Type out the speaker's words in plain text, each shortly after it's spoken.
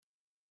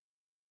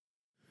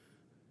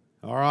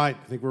All right,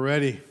 I think we're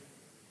ready.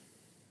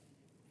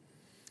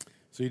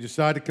 So you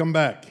decide to come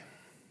back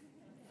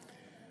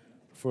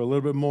for a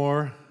little bit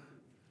more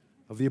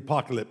of the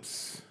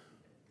apocalypse.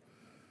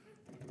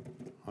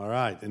 All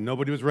right, and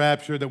nobody was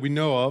raptured that we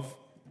know of,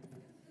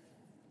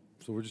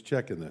 so we're just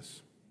checking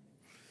this.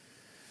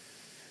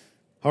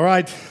 All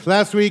right,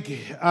 last week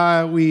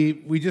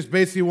we just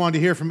basically wanted to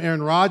hear from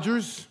Aaron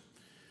Rodgers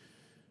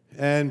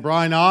and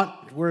Brian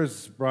Ott.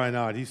 Where's Brian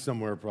Ott? He's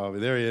somewhere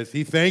probably. There he is.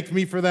 He thanked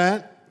me for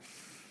that,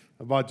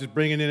 about just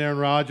bringing in Aaron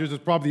Rodgers.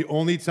 It's probably the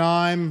only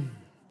time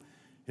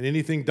in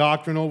anything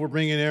doctrinal we're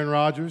bringing in Aaron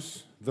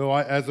Rodgers, though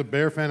as a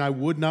Bear fan, I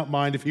would not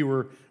mind if he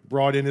were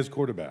brought in as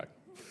quarterback.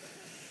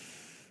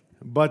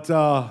 But,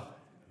 yeah,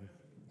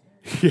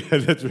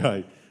 that's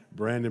right,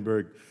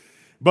 Brandenburg.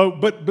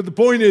 But the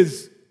point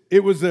is,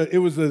 it was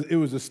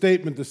a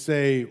statement to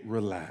say,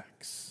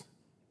 relax,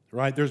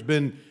 right? There's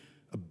been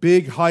a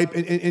big hype,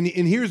 and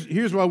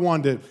here's what I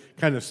wanted to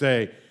kind of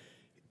say.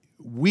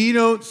 We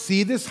don't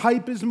see this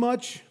hype as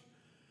much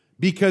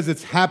because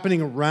it's happening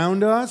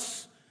around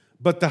us,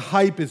 but the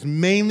hype is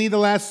mainly the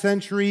last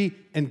century,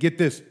 and get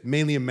this,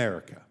 mainly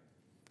America.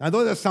 I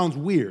know that sounds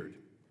weird.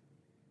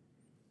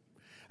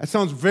 That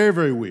sounds very,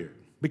 very weird,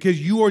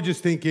 because you are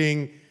just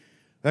thinking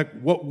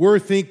that what we're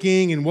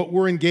thinking and what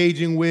we're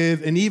engaging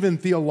with, and even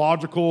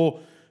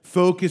theological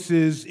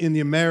focuses in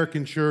the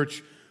American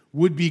church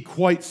would be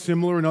quite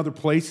similar in other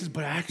places,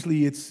 but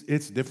actually it's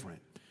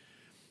different.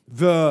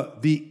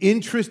 The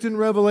interest in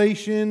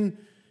Revelation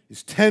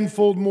is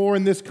tenfold more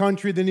in this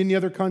country than any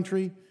other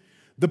country.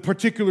 The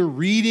particular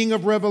reading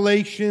of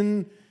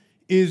Revelation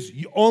is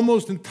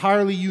almost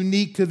entirely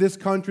unique to this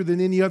country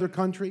than any other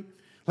country.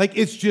 Like,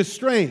 it's just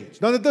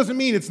strange. Now, that doesn't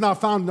mean it's not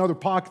found in other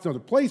pockets, other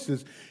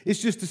places. It's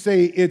just to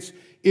say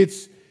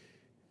it's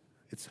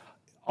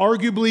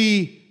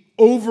arguably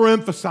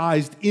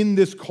overemphasized in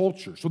this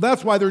culture. So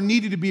that's why there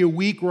needed to be a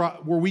week where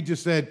we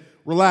just said,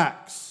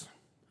 relax.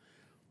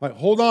 Like,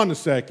 hold on a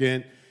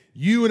second.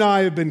 You and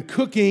I have been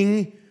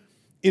cooking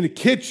in a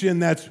kitchen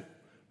that's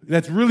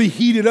really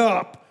heated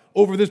up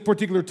over this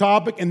particular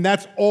topic, and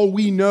that's all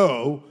we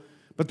know.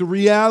 But the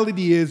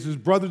reality is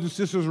brothers and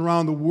sisters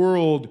around the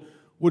world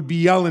would be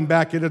yelling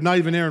back at us, not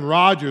even Aaron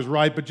Rodgers,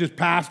 right, but just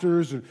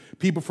pastors or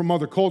people from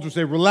other cultures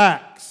say,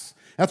 relax.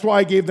 That's why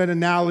I gave that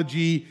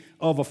analogy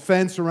of a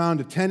fence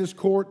around a tennis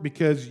court,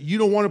 because you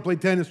don't want to play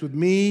tennis with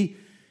me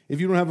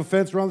if you don't have a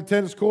fence around the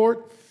tennis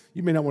court.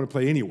 You may not want to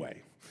play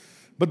anyway.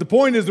 But the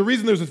point is, the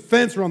reason there's a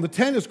fence around the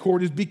tennis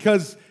court is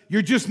because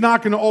you're just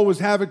not going to always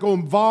have it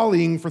going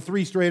volleying for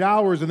 3 straight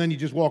hours and then you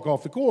just walk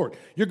off the court.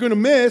 You're going to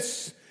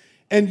miss,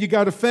 and you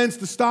got a fence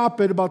to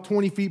stop it about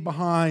 20 feet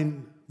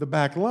behind the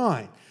back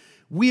line.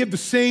 We have the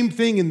same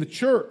thing in the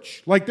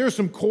church. Like, there's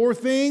some core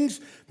things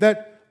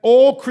that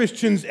all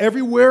Christians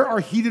everywhere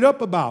are heated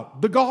up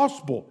about. The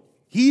gospel,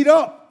 heat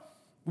up.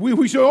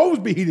 We should always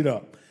be heated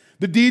up.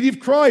 The deity of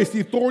Christ,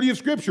 the authority of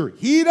Scripture,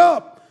 heat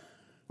up.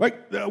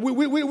 Like,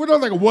 we're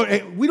not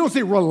like we don't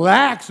say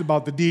relax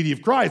about the deity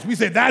of Christ. We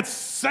say that's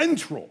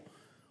central.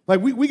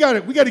 Like, we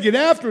got to get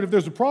after it if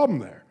there's a problem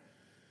there.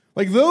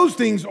 Like, those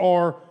things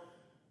are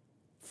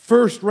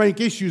first-rank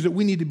issues that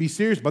we need to be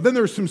serious about. Then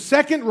there's some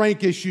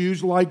second-rank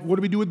issues, like what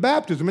do we do with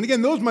baptism? And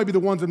again, those might be the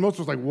ones that most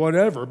of us like,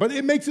 whatever, but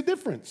it makes a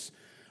difference.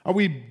 Are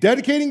we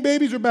dedicating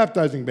babies or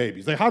baptizing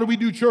babies? Like, how do we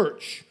do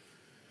church?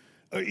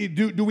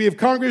 Do we have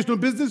congregational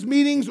business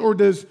meetings, or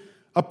does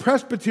a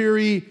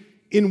presbytery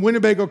in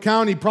Winnebago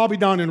County, probably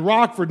down in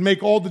Rockford,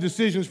 make all the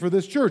decisions for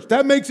this church?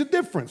 That makes a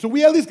difference. So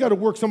we at least got to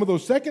work some of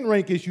those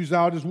second-rank issues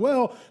out as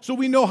well, so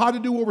we know how to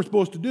do what we're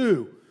supposed to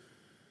do.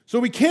 So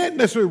we can't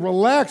necessarily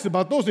relax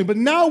about those things. But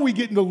now we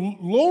get into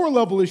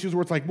lower-level issues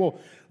where it's like, well,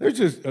 there's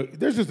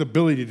just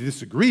ability to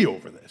disagree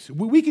over this.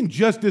 We can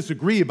just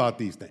disagree about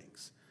these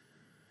things.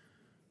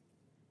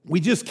 We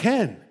just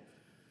can.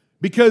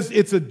 Because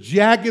it's a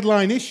jagged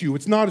line issue.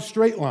 It's not a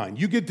straight line.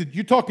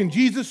 You're talking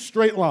Jesus,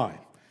 straight line.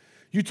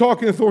 You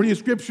talk in authority of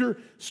Scripture,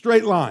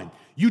 straight line.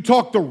 You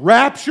talk the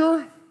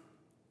rapture,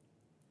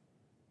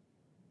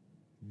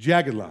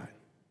 jagged line.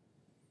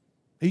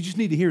 You just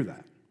need to hear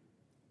that.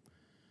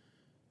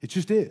 It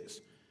just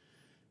is.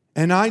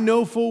 And I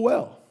know full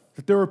well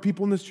that there are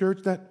people in this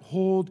church that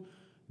hold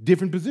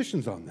different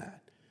positions on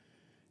that.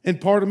 And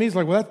part of me is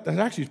like, well, that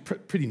actually is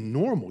pretty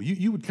normal.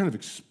 You would kind of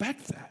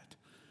expect that.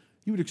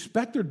 You would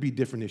expect there to be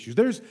different issues.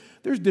 There's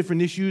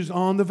different issues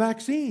on the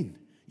vaccine.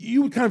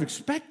 You would kind of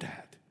expect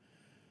that.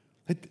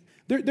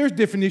 There's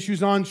different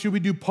issues on, should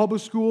we do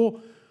public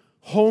school,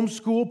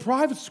 homeschool,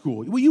 private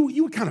school? Well,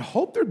 you would kind of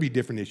hope there'd be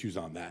different issues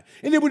on that.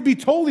 And it would be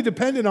totally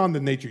dependent on the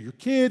nature of your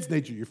kids,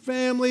 nature of your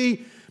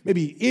family,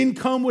 maybe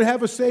income would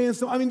have a say in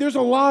some. I mean, there's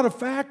a lot of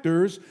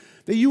factors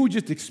that you would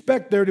just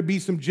expect there to be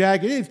some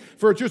jagged ends.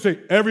 For a church to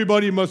say,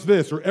 everybody must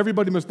this or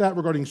everybody must that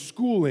regarding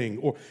schooling,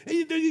 or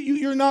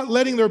you're not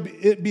letting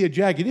it be a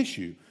jagged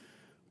issue.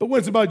 But when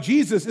it's about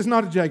Jesus, it's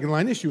not a jagged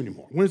line issue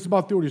anymore. When it's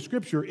about theory of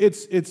Scripture,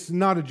 it's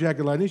not a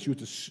jagged line issue.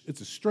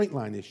 It's a straight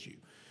line issue.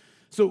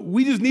 So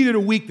we just needed a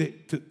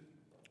week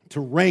to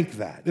rank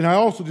that. And I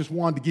also just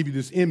wanted to give you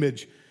this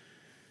image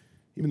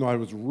even though I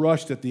was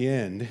rushed at the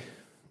end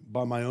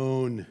by my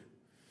own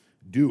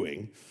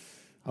doing,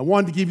 I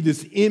wanted to give you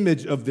this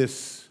image of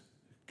this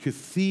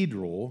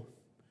cathedral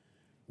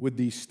with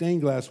these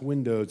stained glass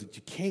windows that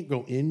you can't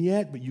go in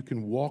yet, but you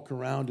can walk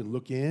around and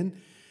look in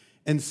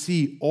and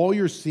see all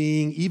you're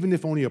seeing, even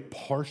if only a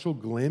partial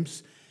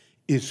glimpse,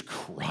 is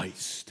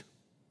Christ.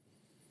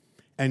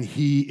 And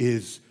he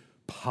is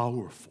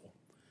powerful,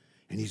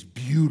 and he's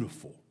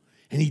beautiful,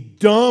 and he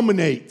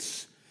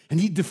dominates, and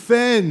he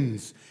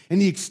defends,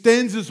 and he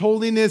extends his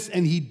holiness,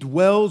 and he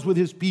dwells with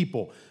his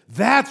people.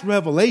 That's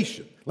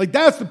Revelation. Like,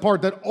 that's the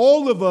part that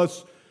all of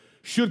us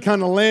should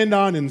kind of land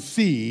on and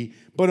see,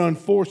 but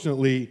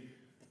unfortunately,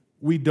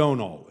 we don't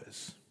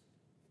always.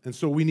 And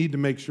so we need to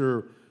make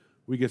sure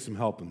we get some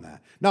help in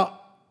that. Now,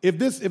 if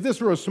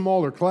this were a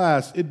smaller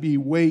class, it'd be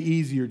way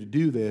easier to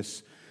do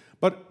this,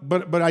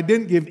 but I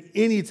didn't give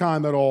any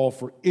time at all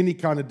for any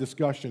kind of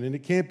discussion, and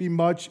it can't be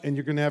much, and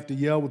you're going to have to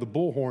yell with a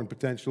bullhorn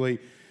potentially.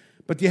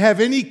 But do you have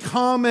any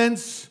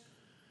comments,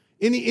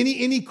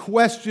 any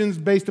questions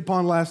based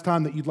upon last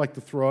time that you'd like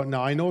to throw out?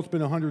 Now, I know it's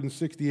been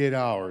 168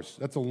 hours.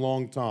 That's a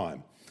long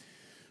time,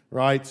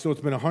 right? So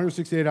it's been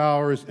 168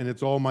 hours, and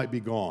it's all might be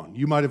gone.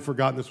 You might have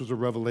forgotten this was a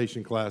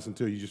Revelation class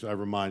until I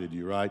reminded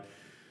you, right?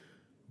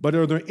 But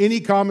are there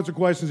any comments or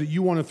questions that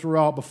you want to throw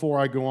out before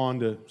I go on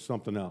to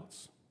something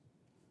else?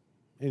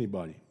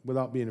 Anybody,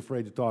 without being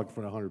afraid to talk in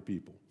front of 100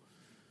 people.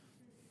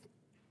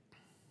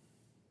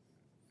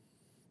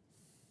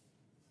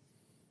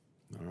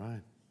 All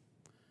right.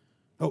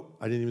 Oh,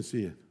 I didn't even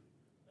see it.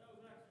 That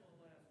was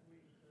excellent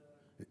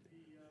last week.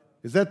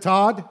 Is that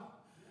Todd?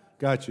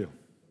 Got you.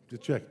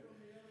 Just check. From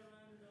the other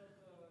end of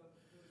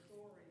the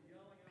story,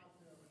 yelling out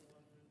to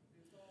everyone,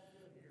 it's all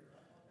good here.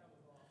 I thought that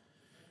was awesome.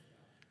 Thanks,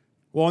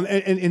 guys. Well,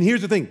 and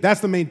here's the thing. That's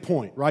the main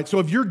point, right? So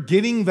if you're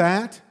getting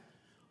that,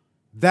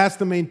 that's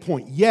the main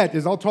point. Yet,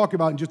 as I'll talk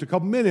about in just a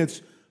couple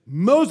minutes,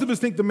 most of us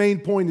think the main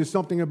point is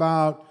something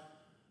about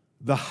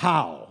the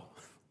how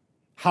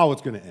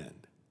it's going to end.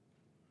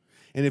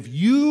 And if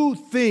you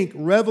think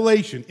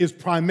Revelation is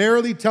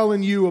primarily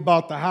telling you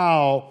about the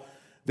how,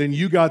 then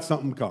you got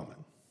something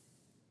coming.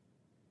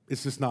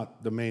 It's just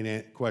not the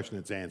main question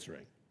it's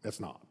answering. That's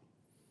not.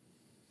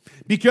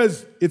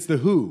 Because it's the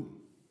who,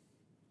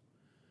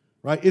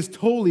 right? It's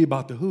totally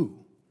about the who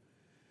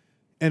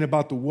and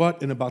about the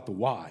what and about the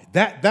why.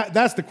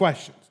 That's the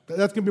question.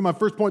 That's going to be my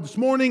first point this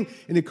morning,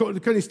 and it kind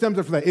of stems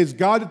up from that. Is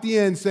God at the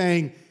end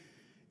saying,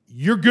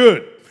 you're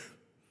good.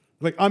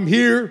 Like, I'm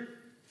here.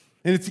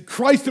 And it's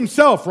Christ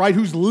himself, right,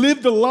 who's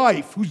lived a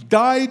life, who's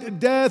died a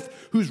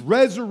death, who's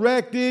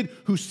resurrected,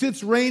 who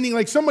sits reigning,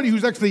 like somebody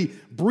who's actually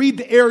breathed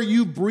the air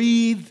you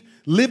breathed,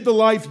 lived the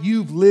life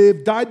you've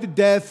lived, died the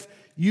death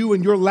you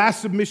in your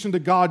last submission to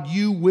God,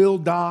 you will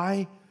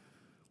die.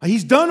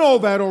 He's done all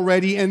that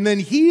already, and then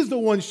he's the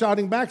one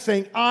shouting back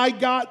saying, I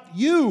got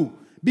you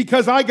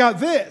because I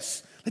got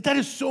this. Like, that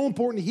is so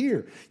important to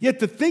hear. Yet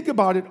to think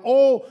about it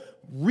all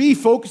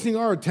refocusing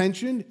our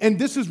attention, and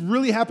this has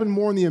really happened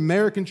more in the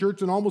American church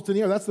than almost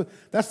any other.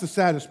 That's the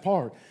saddest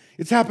part.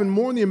 It's happened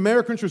more in the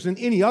American church than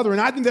any other,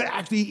 and I think that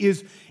actually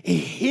is a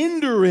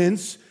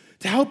hindrance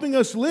to helping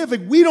us live.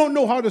 Like, we don't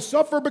know how to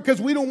suffer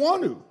because we don't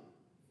want to.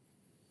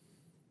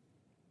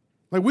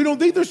 Like, we don't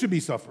think there should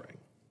be suffering.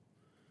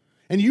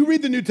 And you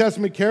read the New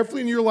Testament carefully,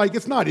 and you're like,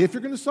 it's not if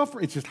you're going to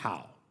suffer, it's just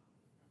how.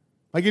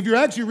 Like, if you're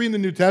actually reading the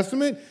New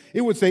Testament,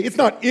 it would say, it's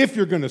not if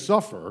you're going to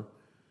suffer,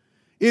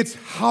 it's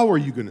how are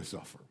you going to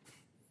suffer?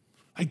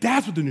 Like,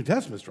 that's what the New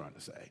Testament is trying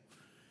to say.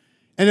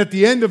 And at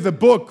the end of the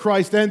book,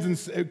 Christ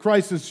ends and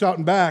Christ is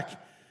shouting back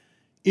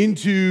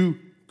into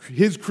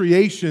his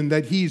creation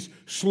that he's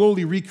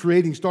slowly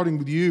recreating, starting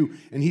with you.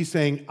 And he's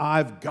saying,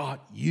 I've got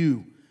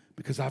you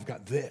because I've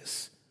got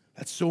this.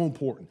 That's so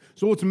important.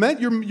 So it's meant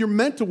you're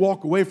meant to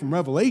walk away from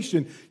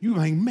Revelation. You're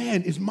like,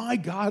 man, is my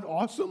God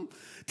awesome?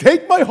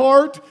 Take my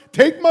heart,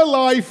 take my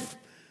life.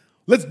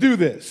 Let's do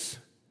this.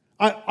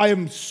 I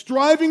am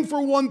striving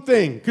for one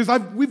thing because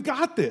we've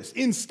got this.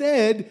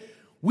 Instead,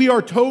 we are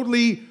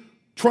totally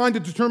trying to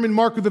determine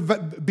mark of the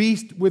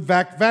beast with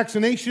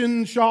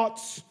vaccination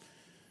shots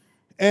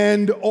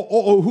and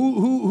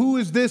who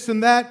is this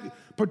and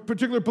that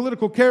particular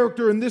political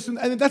character and this and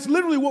that's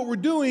literally what we're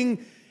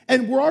doing.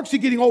 And we're actually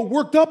getting all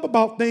worked up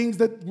about things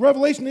that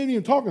Revelation ain't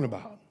even talking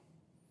about.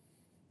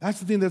 That's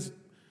the thing that's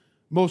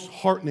most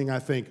heartening, I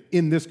think,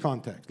 in this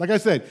context. Like I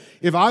said,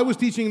 if I was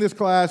teaching this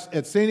class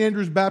at St.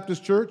 Andrew's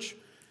Baptist Church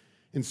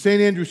in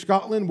St. Andrews,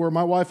 Scotland, where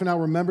my wife and I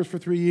were members for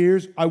 3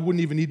 years, I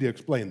wouldn't even need to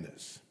explain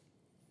this.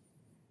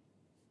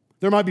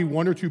 There might be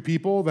one or two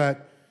people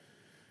that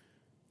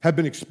have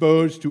been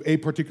exposed to a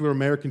particular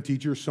American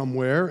teacher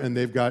somewhere, and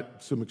they've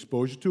got some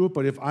exposure to it.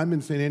 But if I'm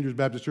in St. Andrew's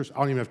Baptist Church, I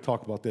don't even have to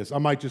talk about this. I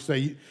might just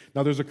say,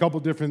 now there's a couple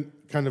different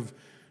kind of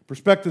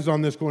perspectives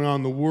on this going on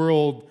in the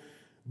world,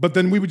 but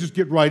then we would just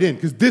get right in,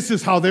 because this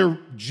is how they're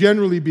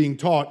generally being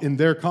taught in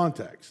their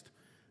context,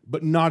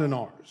 but not in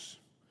ours.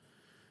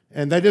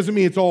 And that doesn't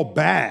mean it's all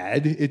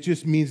bad. It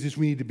just means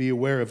we need to be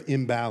aware of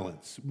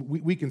imbalance.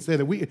 We can say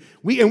that. We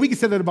can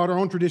say that about our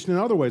own tradition in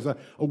other ways. A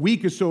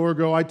week or so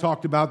ago, I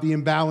talked about the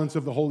imbalance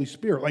of the Holy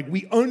Spirit. Like,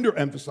 we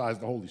underemphasize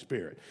the Holy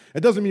Spirit.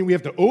 It doesn't mean we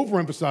have to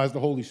overemphasize the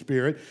Holy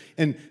Spirit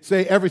and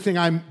say everything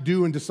I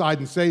do and decide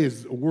and say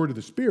is a word of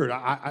the Spirit.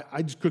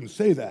 I just couldn't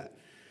say that.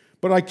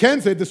 But I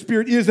can say the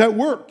Spirit is at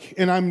work,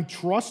 and I'm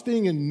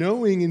trusting and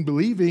knowing and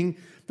believing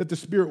that the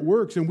Spirit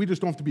works, and we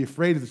just don't have to be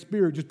afraid of the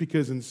Spirit just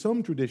because in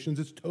some traditions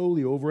it's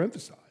totally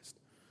overemphasized.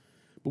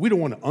 But we don't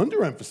want to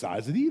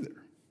underemphasize it either.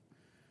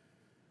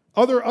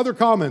 Other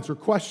comments or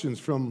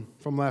questions from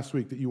last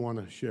week that you want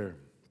to share?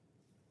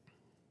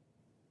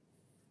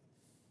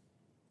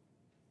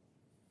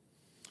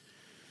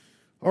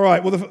 All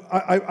right, well,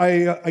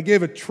 I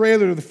gave a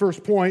trailer to the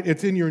first point.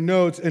 It's in your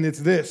notes, and it's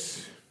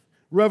this.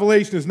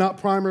 Revelation is not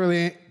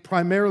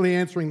primarily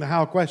answering the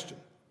how question.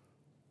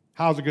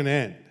 How's it going to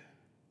end?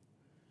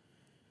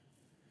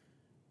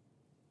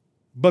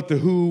 But the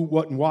who,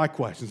 what, and why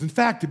questions. In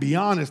fact, to be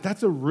honest,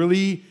 that's a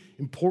really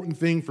important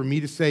thing for me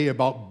to say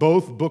about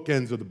both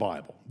bookends of the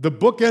Bible. The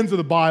bookends of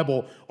the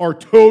Bible are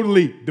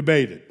totally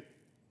debated.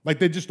 Like,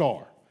 they just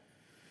are.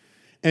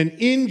 And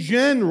in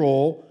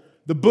general,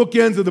 the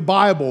bookends of the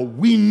Bible,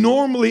 we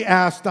normally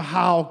ask the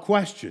how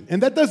question.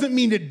 And that doesn't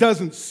mean it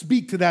doesn't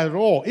speak to that at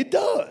all. It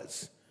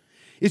does.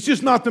 It's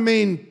just not the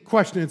main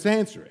question it's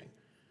answering.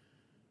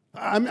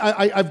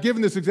 I've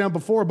given this example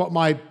before about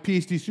my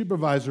PhD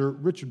supervisor,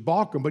 Richard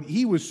Bauckham, but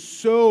he was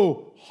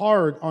so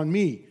hard on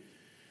me.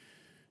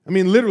 I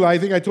mean, literally, I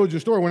think I told you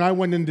a story when I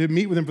went in to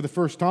meet with him for the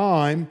first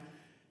time,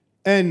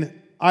 and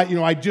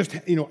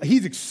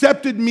he's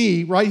accepted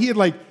me, right? He had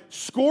like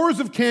scores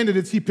of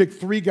candidates. He picked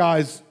 3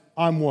 guys.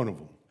 I'm one of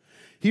them.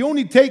 He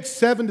only takes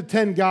 7 to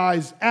 10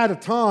 guys at a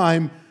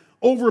time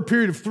over a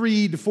period of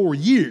 3 to 4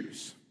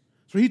 years.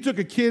 So he took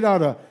a kid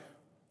out of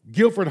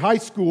Guilford High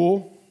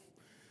School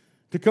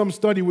to come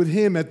study with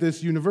him at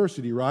this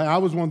university, right? I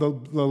was one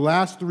of the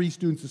last 3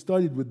 students who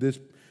studied with this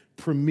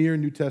premier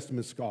New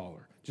Testament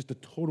scholar, just a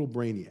total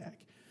brainiac.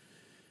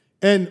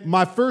 And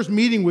my first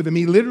meeting with him,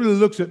 he literally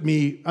looks at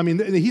me. I mean,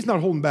 he's not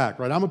holding back,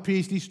 right? I'm a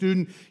PhD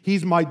student.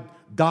 He's my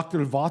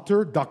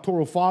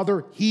doctoral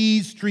father.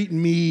 He's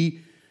treating me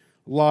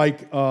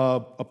like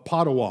a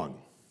Padawan.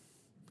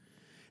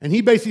 And he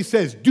basically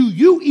says, do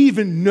you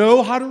even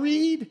know how to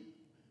read?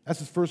 That's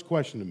his first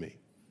question to me.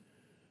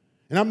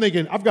 And I'm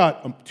thinking, I've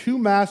got 2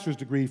 master's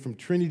degrees from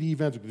Trinity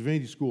Evangelical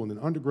Divinity School and an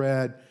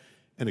undergrad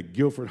and a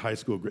Guilford High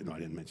School. No, I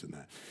didn't mention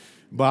that.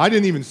 But I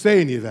didn't even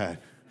say any of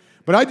that.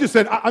 But I just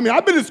said,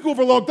 I've been in school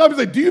for a long time. He's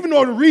like, do you even know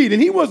how to read?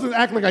 And he wasn't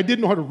acting like I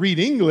didn't know how to read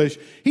English.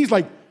 He's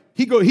like,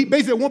 he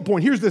basically at one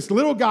point, here's this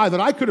little guy that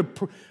I could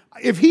have,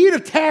 if he had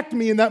attacked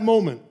me in that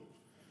moment,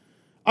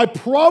 I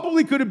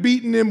probably could have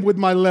beaten him with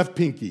my left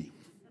pinky.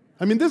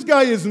 I mean, this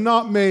guy is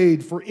not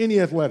made for any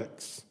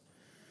athletics.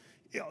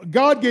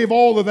 God gave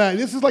all of that.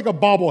 This is like a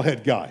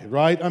bobblehead guy,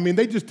 right? I mean,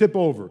 they just tip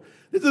over.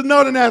 This is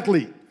not an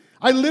athlete.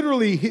 I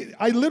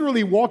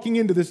literally walking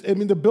into this, I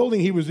mean, the building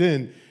he was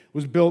in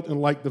was built in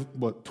like the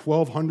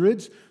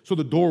 1200s, so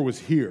the door was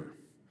here.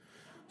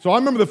 So I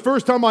remember the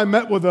first time I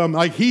met with him,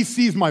 like he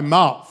sees my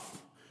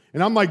mouth,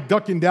 and I'm like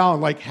ducking down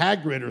like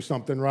Hagrid or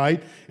something,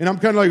 right? And I'm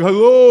kind of like,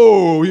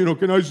 hello,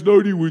 can I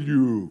study with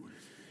you?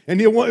 And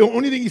the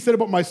only thing he said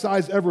about my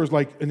size ever is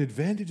like, an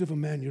advantage of a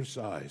man your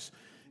size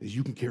is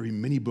you can carry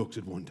many books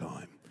at one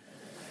time.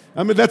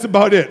 I mean, that's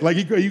about it. Like,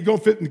 you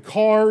don't fit in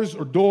cars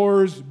or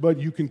doors, but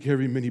you can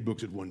carry many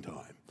books at one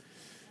time.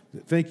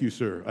 Thank you,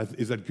 sir.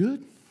 Is that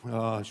good?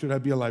 Should I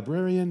be a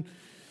librarian?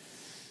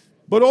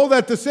 But all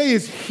that to say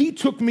is he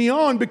took me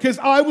on because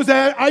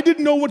I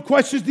didn't know what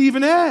questions to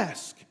even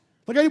ask.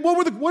 Like,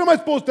 what am I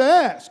supposed to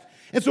ask?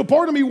 And so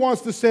part of me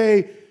wants to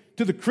say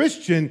to the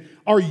Christian,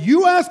 are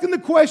you asking the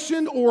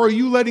question or are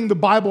you letting the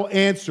Bible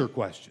answer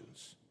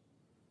questions?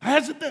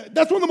 That's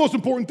one of the most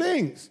important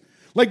things.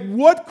 Like,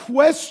 what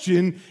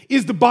question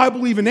is the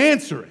Bible even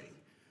answering?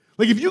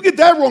 Like, if you get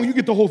that wrong, you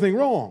get the whole thing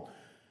wrong.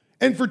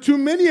 And for too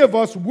many of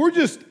us, we're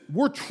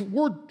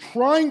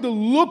trying to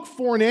look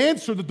for an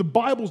answer that the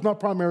Bible's not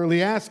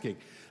primarily asking.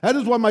 That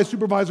is why my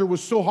supervisor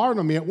was so hard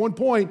on me. At one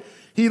point,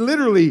 he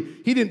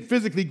didn't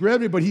physically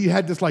grab me, but he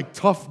had this like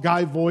tough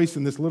guy voice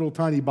and this little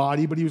tiny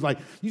body, but he was like,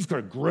 you just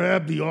gotta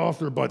grab the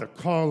author by the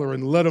collar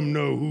and let him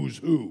know who's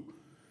who.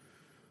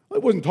 I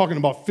wasn't talking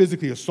about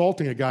physically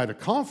assaulting a guy at a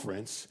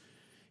conference.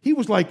 He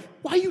was like,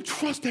 why you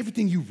trust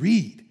everything you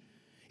read?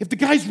 If the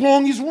guy's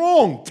wrong, he's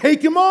wrong.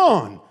 Take him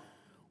on.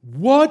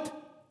 What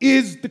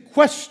is the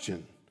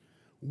question?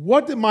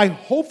 My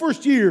whole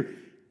first year,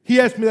 he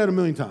asked me that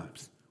 1,000,000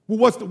 times.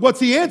 Well, what's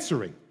he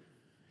answering?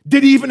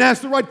 Did he even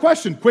ask the right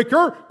question?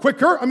 Quicker.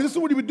 I mean, this is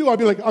what he would do. I'd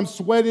be like, I'm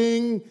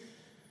sweating.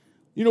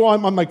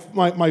 I'm like,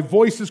 my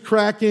voice is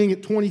cracking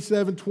at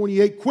 27,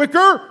 28.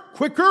 Quicker.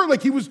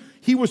 Like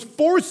he was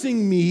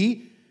forcing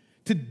me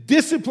to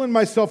discipline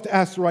myself to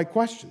ask the right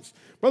questions.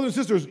 Brothers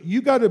and sisters,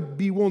 you got to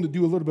be willing to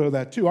do a little bit of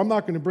that too. I'm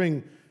not going to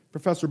bring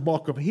Professor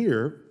Bauckham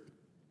here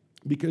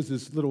because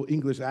this little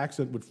English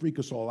accent would freak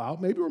us all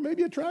out,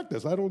 maybe attract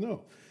us. I don't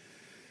know.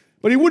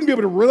 But he wouldn't be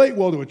able to relate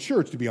well to a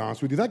church, to be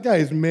honest with you. That guy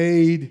is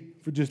made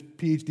for just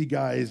PhD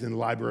guys in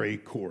library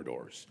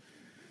corridors.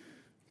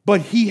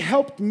 But he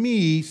helped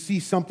me see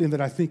something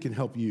that I think can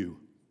help you.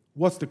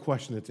 What's the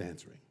question it's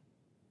answering?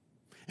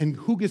 And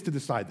who gets to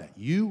decide that?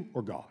 You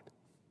or God?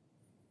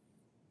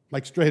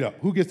 Like straight up,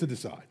 who gets to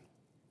decide?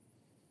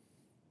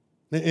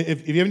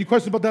 If you have any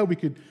questions about that, we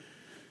could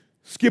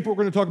skip what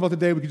we're going to talk about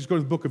today. We could just go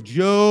to the book of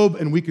Job,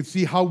 and we could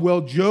see how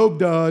well Job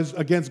does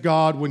against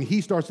God when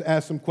he starts to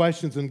ask some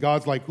questions, and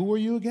God's like, who are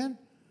you again?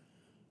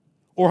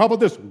 Or how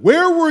about this?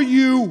 Where were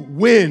you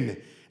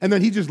when? And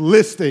then he just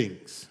lists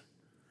things.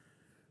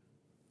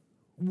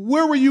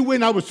 Where were you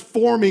when I was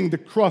forming the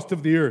crust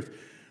of the earth?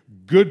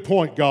 Good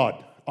point,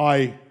 God.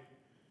 I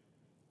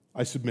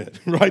submit,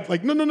 right?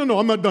 Like, no,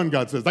 I'm not done,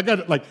 God says. I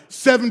got like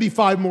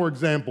 75 more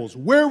examples.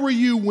 Where were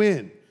you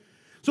when?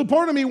 So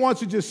part of me wants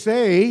to just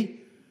say,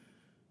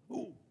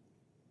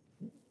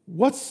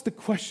 what's the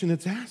question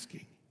it's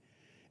asking?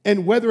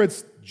 And whether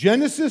it's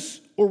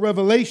Genesis or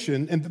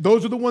Revelation, and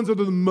those are the ones that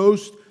are the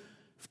most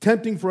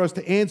tempting for us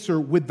to answer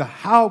with the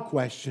how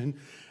question,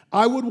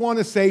 I would want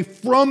to say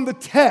from the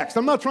text.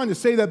 I'm not trying to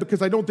say that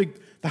because I don't think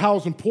the how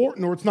is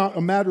important or it's not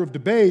a matter of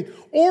debate,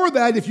 or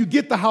that if you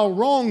get the how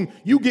wrong,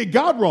 you get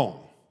God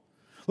wrong.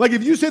 Like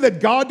if you say that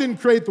God didn't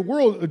create the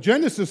world, a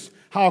Genesis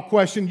how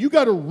question, you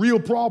got a real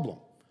problem.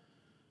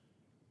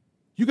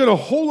 You got a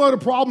whole lot of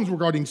problems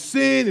regarding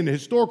sin and the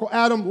historical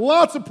Adam.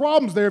 Lots of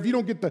problems there if you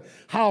don't get the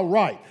how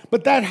right.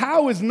 But that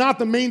how is not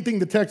the main thing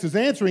the text is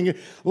answering. A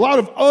lot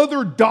of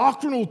other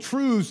doctrinal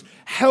truths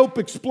help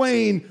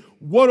explain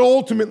what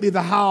ultimately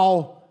the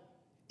how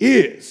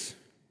is.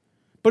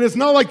 But it's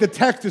not like the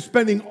text is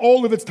spending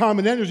all of its time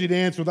and energy to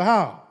answer the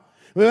how.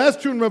 Well,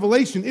 that's true in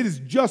Revelation. It is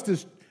just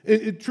as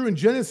true in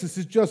Genesis.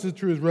 It's just as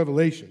true as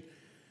Revelation.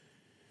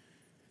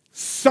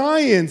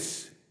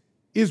 Science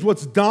is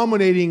what's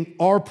dominating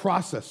our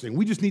processing.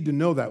 We just need to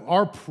know that.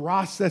 Our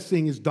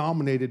processing is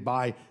dominated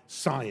by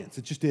science.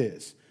 It just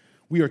is.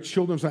 We are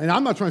children of science. And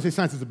I'm not trying to say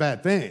science is a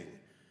bad thing.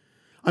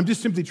 I'm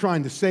just simply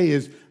trying to say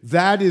is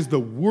that is the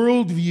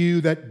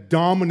worldview that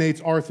dominates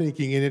our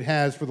thinking, and it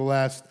has for the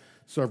last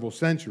several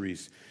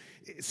centuries.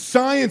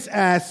 Science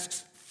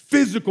asks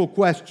physical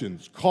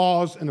questions,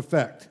 cause and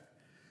effect.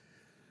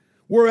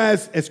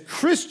 Whereas as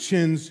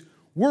Christians,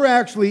 we're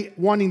actually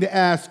wanting to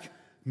ask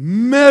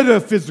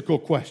metaphysical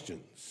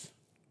questions,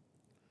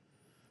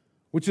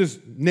 which is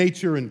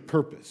nature and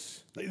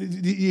purpose. Do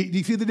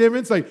you see the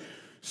difference? Like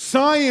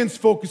science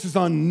focuses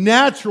on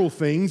natural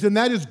things, and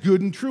that is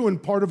good and true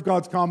and part of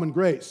God's common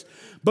grace.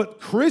 But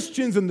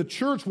Christians in the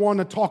church want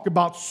to talk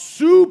about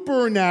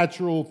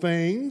supernatural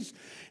things,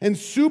 and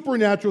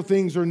supernatural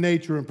things are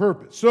nature and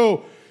purpose.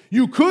 So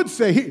you could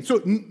say,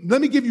 so let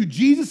me give you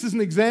Jesus as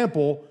an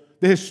example,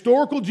 the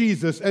historical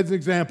Jesus as an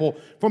example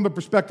from the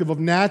perspective of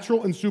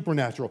natural and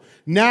supernatural.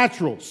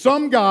 Natural,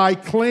 some guy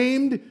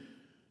claimed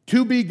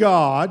to be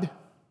God.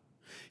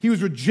 He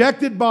was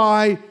rejected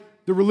by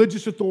the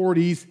religious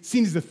authorities,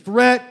 seen as a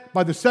threat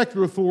by the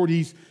secular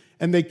authorities,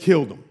 and they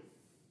killed him.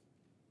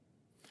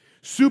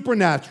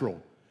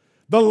 Supernatural,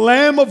 the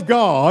Lamb of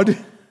God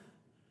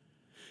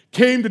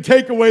came to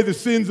take away the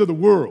sins of the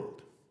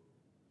world.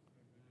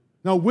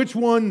 Now, which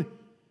one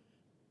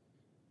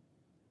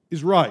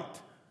is right?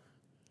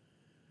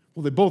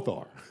 Well, they both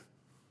are.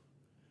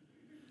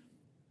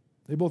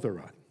 They both are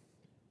right.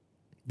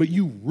 But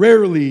you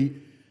rarely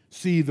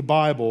see the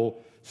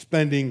Bible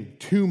spending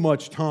too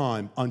much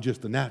time on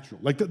just the natural.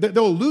 Like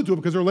they'll allude to it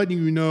because they're letting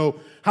you know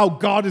how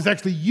God is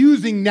actually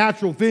using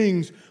natural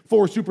things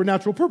for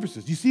supernatural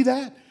purposes. You see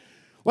that?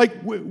 Like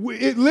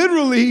it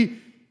literally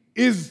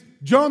is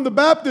John the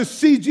Baptist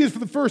sees Jesus for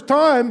the first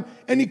time,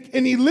 and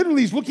he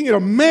literally is looking at a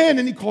man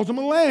and he calls him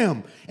a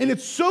lamb. And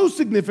it's so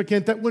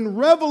significant that when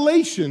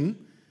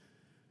Revelation,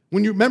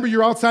 when you remember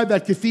you're outside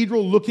that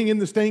cathedral looking in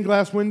the stained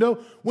glass window,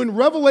 when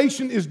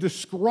Revelation is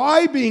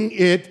describing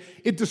it,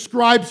 it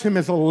describes him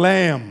as a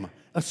lamb,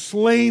 a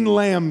slain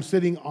lamb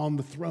sitting on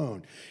the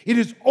throne. It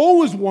has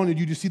always wanted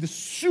you to see the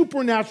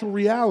supernatural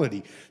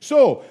reality.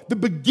 So the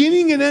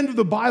beginning and end of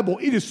the Bible,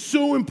 it is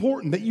so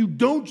important that you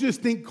don't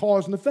just think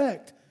cause and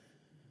effect.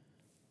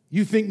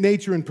 You think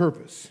nature and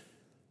purpose.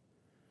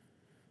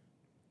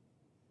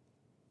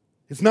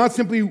 It's not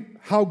simply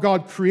how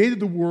God created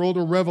the world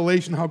or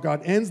Revelation, how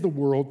God ends the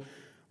world,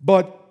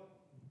 but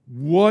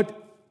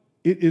what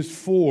it is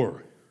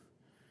for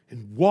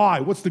and why.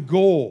 What's the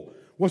goal?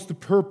 What's the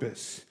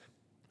purpose?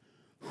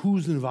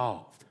 Who's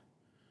involved?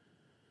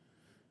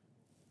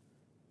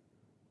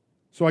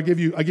 So I give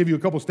you a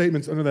couple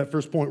statements under that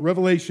first point.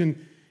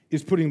 Revelation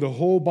is putting the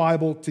whole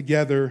Bible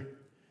together,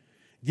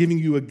 giving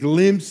you a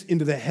glimpse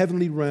into the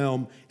heavenly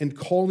realm and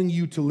calling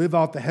you to live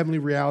out the heavenly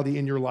reality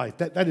in your life.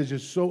 That is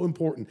just so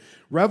important.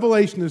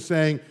 Revelation is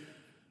saying,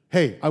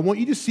 hey, I want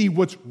you to see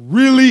what's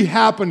really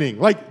happening.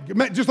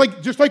 Just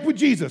like with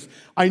Jesus.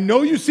 I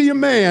know you see a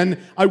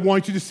man, I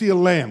want you to see a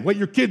lamb. Wait,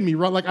 you're kidding me,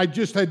 right? Like I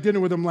just had dinner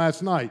with him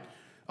last night.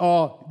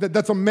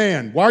 That's a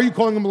man. Why are you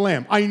calling him a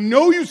lamb? I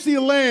know you see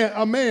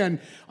a man,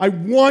 I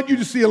want you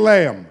to see a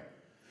lamb.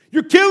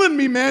 You're killing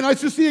me, man. I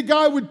just see a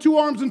guy with 2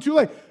 arms and 2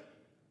 legs.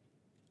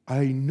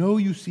 I know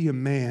you see a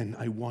man.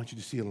 I want you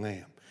to see a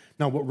lamb.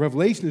 Now, what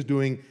Revelation is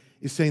doing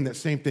is saying that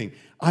same thing.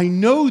 I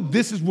know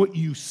this is what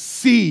you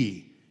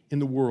see in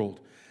the world.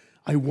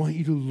 I want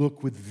you to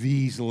look with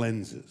these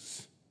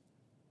lenses.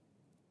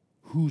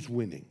 Who's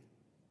winning?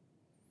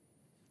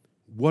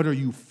 What are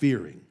you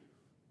fearing?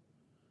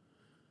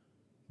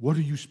 What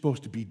are you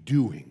supposed to be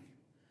doing?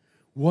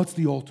 What's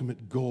the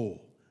ultimate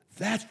goal?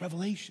 That's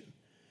Revelation.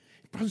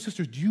 Brothers and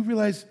sisters, do you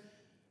realize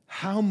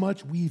how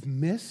much we've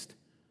missed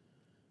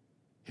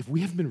if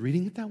we haven't been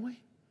reading it that way?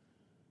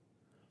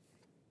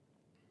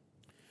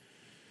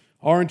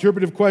 Our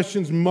interpretive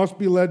questions must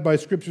be led by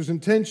Scripture's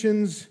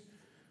intentions,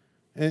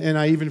 and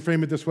I even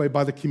frame it this way,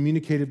 by the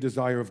communicative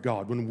desire of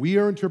God. When we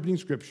are interpreting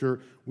Scripture,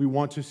 we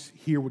want to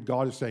hear what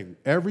God is saying.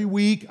 Every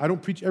week, I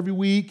don't preach every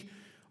week.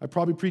 I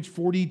probably preach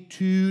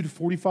 42 to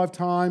 45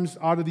 times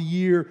out of the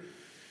year.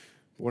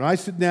 When I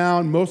sit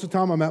down, most of the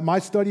time I'm at my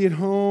study at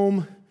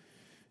home,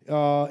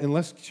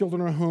 unless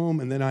children are home,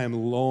 and then I am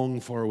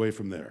long far away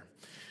from there.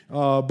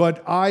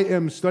 But I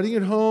am studying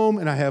at home,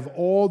 and I have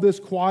all this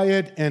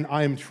quiet, and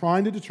I am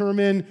trying to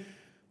determine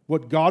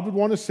what God would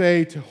want to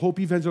say to Hope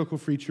Evangelical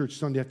Free Church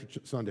Sunday after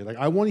Sunday. Like,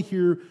 I want to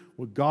hear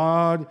what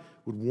God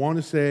would want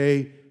to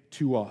say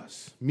to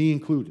us, me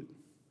included.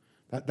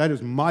 That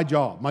is my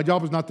job. My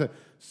job is not to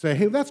say,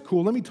 hey, that's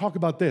cool, let me talk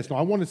about this. No,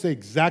 I want to say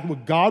exactly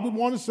what God would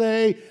want to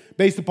say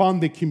based upon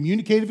the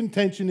communicative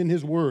intention in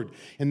His Word.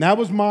 And that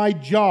was my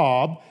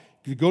job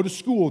to go to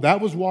school. That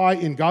was why,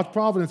 in God's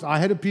providence, I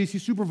had a PhD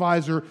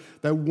supervisor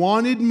that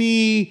wanted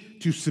me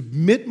to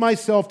submit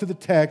myself to the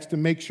text to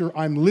make sure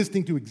I'm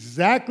listening to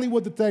exactly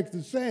what the text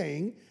is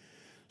saying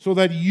so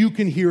that you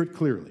can hear it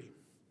clearly.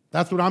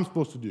 That's what I'm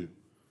supposed to do,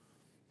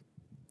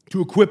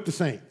 to equip the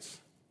saints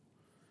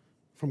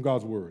from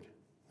God's Word.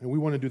 And we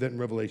want to do that in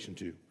Revelation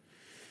too.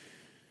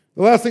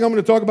 The last thing I'm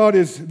going to talk about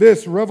is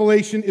this.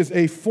 Revelation is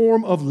a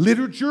form of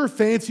literature,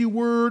 fancy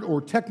word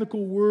or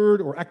technical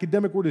word or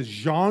academic word is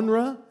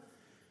genre.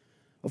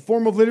 A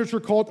form of literature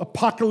called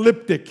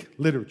apocalyptic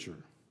literature.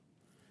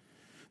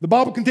 The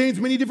Bible contains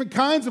many different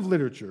kinds of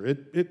literature.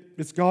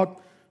 It's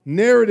got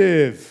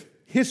narrative,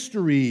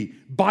 history,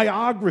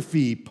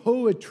 biography,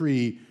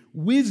 poetry,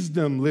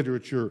 wisdom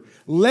literature,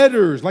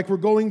 letters like we're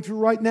going through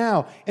right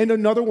now, and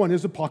another one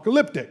is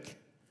apocalyptic.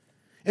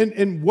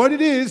 And what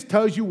it is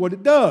tells you what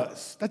it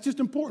does. That's just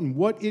important.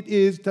 What it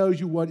is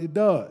tells you what it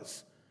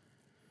does.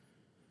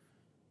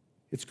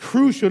 It's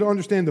crucial to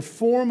understand the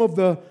form of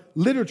the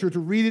literature to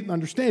read it and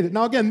understand it.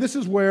 Now, again, this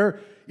is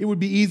where it would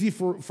be easy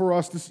for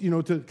us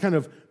to, to kind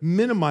of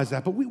minimize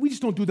that, but we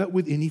just don't do that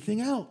with anything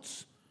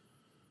else.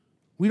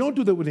 We don't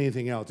do that with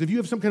anything else. If you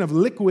have some kind of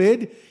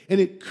liquid, and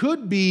it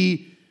could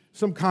be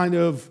some kind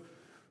of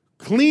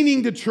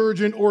cleaning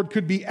detergent or it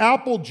could be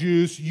apple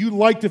juice, you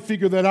like to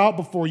figure that out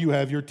before you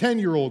have your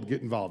 10-year-old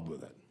get involved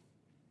with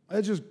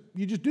it.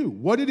 You just do.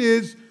 What it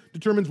is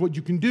determines what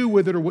you can do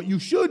with it or what you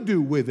should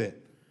do with it.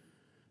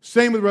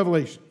 Same with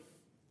Revelation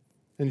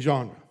and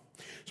genre.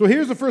 So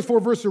here's the first 4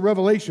 verses of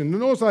Revelation.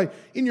 Notice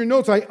in your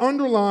notes, I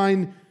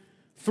underline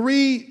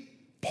 3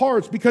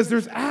 parts because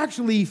there's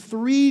actually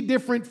 3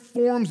 different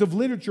forms of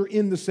literature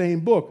in the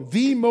same book.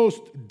 The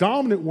most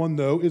dominant one,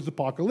 though, is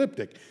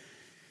apocalyptic.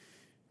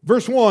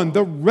 Verse 1,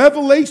 the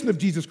revelation of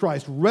Jesus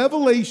Christ.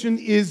 Revelation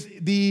is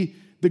the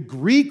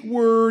Greek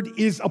word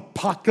is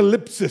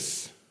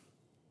apocalypsis.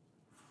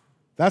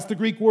 That's the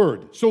Greek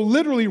word. So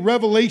literally,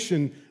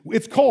 Revelation,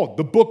 it's called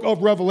the book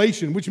of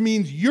Revelation, which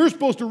means you're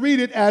supposed to read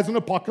it as an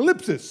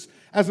apocalypsis,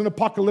 as an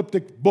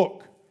apocalyptic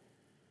book.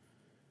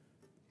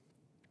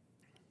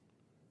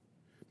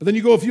 But then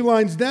you go a few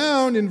lines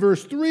down in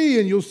verse 3,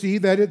 and you'll see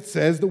that it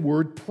says the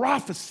word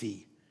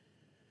prophecy.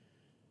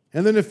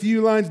 And then a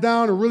few lines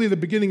down, or really the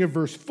beginning of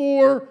verse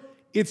 4,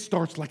 it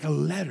starts like a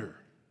letter.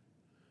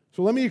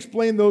 So let me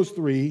explain those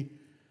 3.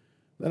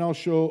 Then I'll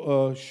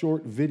show a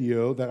short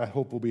video that I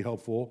hope will be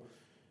helpful.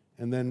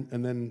 And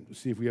then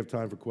see if we have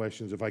time for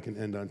questions, if I can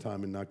end on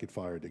time and not get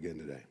fired again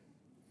today.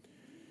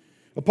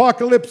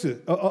 Apocalypse.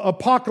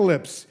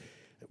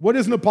 What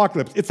is an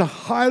apocalypse? It's a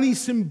highly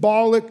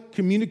symbolic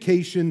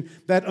communication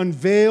that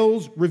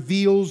unveils,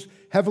 reveals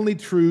heavenly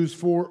truths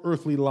for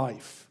earthly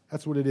life.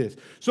 That's what it is.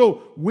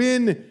 So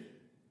remember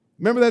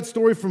that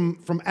story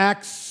from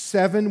Acts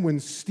 7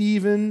 when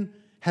Stephen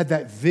had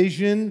that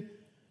vision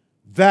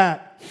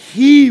that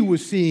he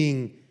was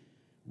seeing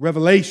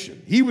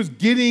revelation. He was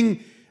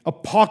getting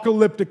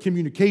apocalyptic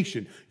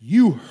communication.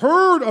 You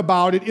heard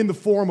about it in the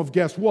form of,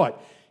 guess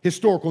what?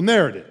 Historical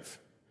narrative.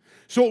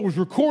 So it was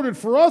recorded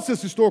for us as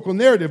historical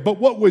narrative, but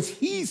what was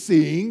he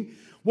seeing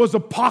was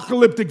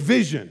apocalyptic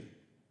vision.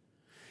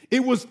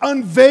 It was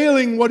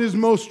unveiling what is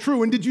most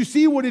true. And did you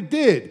see what it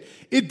did?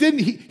 He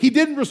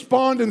didn't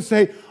respond and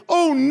say,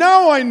 oh,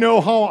 now I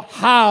know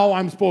how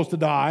I'm supposed to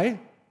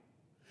die.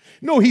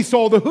 No, he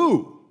saw the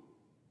who.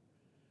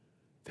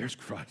 There's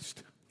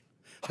Christ.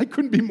 I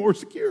couldn't be more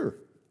secure.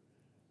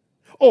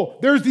 Oh,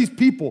 there's these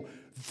people.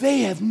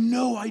 They have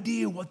no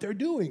idea what they're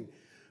doing.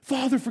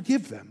 Father,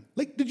 forgive them.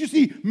 Like, did you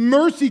see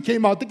mercy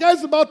came out? The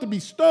guy's about to be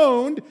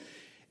stoned,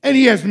 and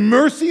he has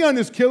mercy on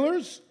his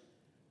killers.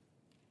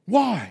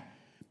 Why?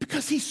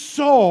 Because he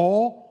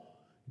saw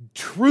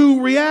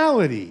true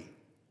reality.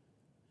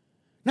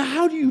 Now,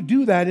 how do you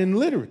do that in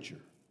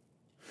literature?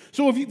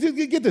 So if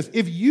you get this,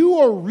 if you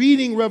are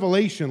reading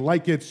Revelation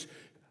like it's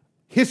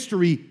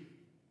history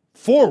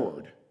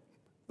forward,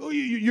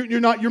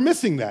 you're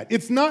missing that.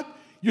 It's not,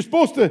 you're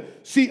supposed to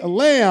see a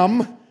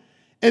lamb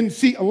and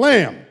see a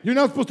lamb. You're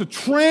not supposed to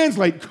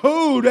translate,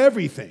 code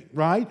everything,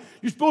 right?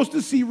 You're supposed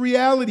to see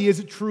reality as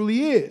it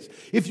truly is.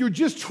 If you're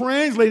just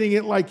translating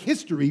it like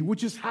history,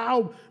 which is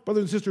how,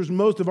 brothers and sisters,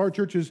 most of our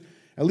churches,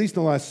 at least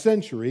in the last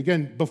century,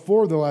 again,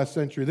 before the last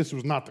century, this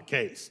was not the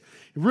case.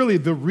 Really,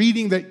 the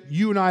reading that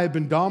you and I have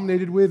been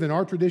dominated with in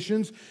our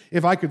traditions,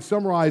 if I could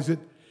summarize it,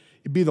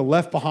 it'd be the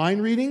Left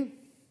Behind reading.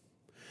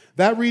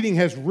 That reading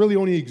has really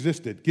only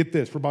existed, get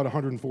this, for about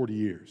 140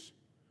 years.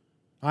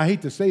 I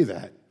hate to say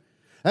that.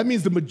 That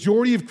means the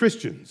majority of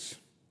Christians,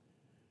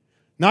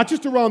 not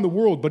just around the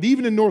world, but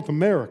even in North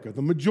America,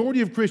 the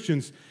majority of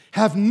Christians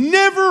have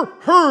never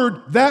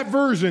heard that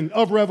version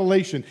of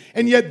Revelation.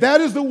 And yet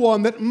that is the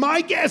one that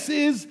my guess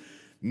is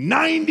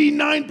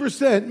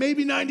 99%,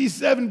 maybe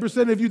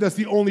 97% of you, that's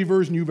the only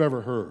version you've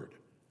ever heard.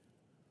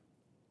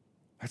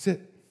 That's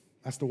it.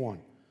 That's the one.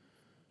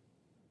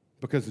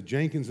 Because of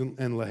Jenkins and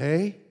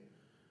LaHaye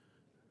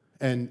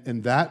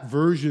and that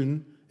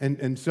version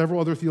and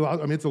several other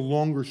theologians, I mean, it's a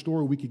longer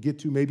story we could get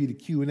to, maybe the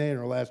Q&A in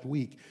our last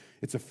week.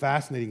 It's a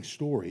fascinating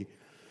story,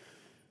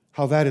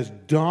 how that has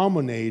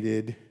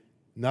dominated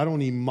not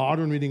only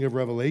modern reading of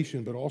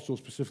Revelation, but also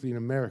specifically an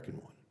American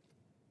one.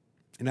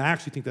 And I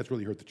actually think that's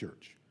really hurt the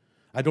church.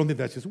 I don't think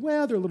that's just,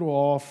 well, they're a little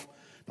off.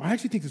 No, I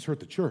actually think it's hurt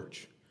the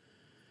church.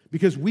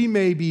 Because we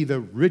may be the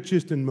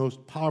richest and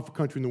most powerful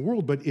country in the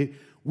world, but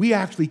we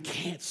actually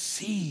can't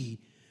see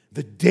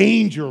the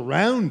danger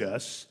around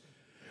us.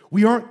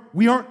 We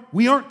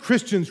aren't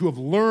Christians who have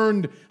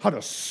learned how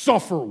to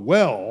suffer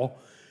well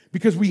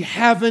because we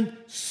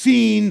haven't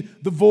seen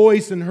the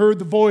voice and heard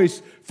the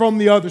voice from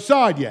the other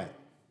side yet.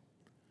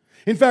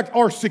 In fact,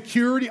 our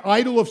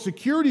idol of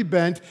security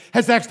bent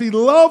has actually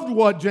loved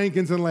what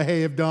Jenkins and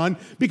LaHaye have done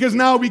because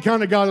now we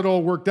kind of got it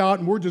all worked out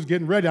and we're just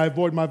getting ready. I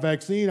avoid my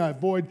vaccine. I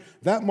avoid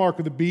that mark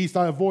of the beast.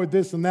 I avoid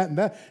this and that in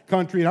that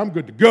country, and I'm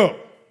good to go.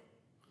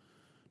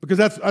 Because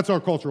that's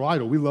our cultural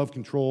idol. We love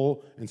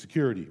control and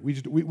security. We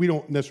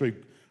don't necessarily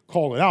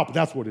call it out, but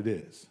that's what it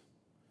is.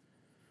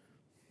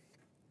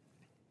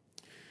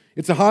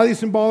 It's a highly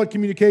symbolic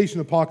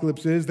communication,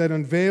 Apocalypse is, that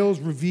unveils,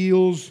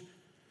 reveals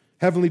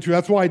heavenly truth.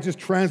 That's why I just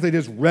translate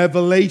as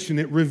revelation.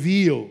 It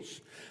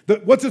reveals.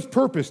 What's its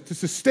purpose? To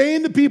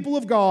sustain the people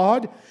of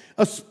God,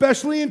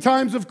 especially in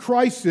times of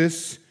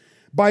crisis,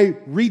 by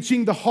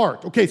reaching the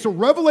heart. Okay, so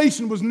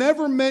revelation was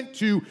never meant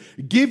to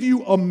give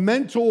you a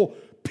mental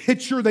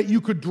picture that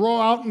you could draw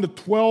out into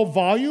 12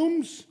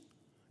 volumes.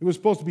 It was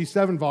supposed to be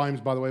 7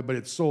 volumes, by the way, but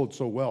it sold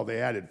so well,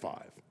 they added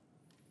 5.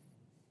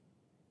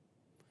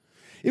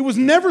 It was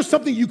never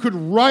something you could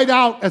write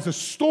out as a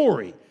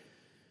story.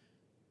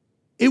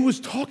 It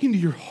was talking to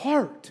your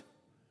heart.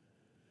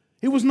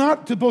 It was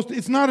not supposed to,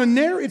 it's not a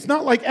narrative, it's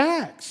not like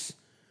Acts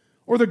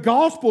or the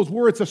Gospels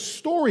where it's a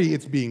story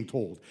it's being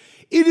told.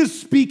 It is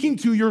speaking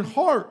to your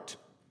heart.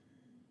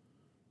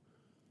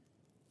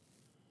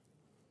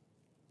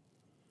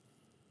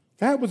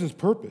 That was his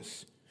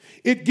purpose.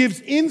 It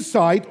gives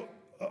insight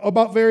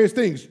about various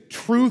things.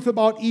 Truth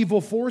about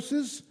evil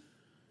forces.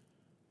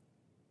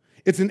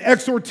 It's an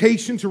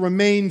exhortation to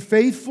remain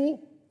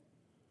faithful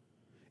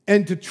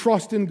and to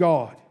trust in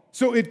God.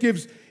 So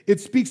it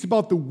speaks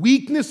about the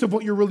weakness of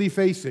what you're really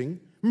facing.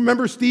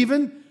 Remember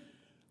Stephen?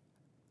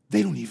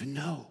 They don't even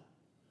know.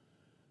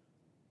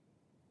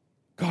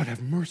 God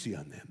have mercy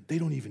on them. They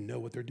don't even know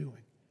what they're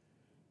doing.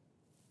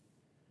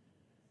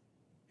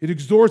 It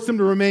exhorts them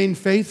to remain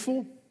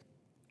faithful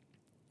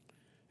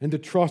and to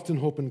trust and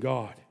hope in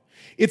God.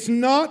 It's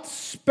not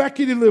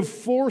speculative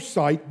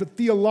foresight, but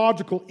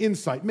theological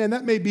insight. Man,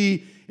 that may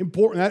be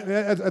important.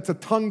 That's a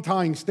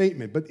tongue-tying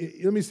statement, but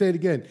let me say it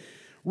again.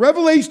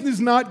 Revelation is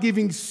not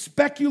giving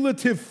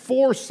speculative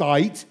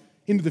foresight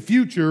into the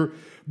future,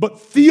 but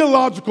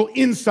theological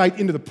insight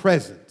into the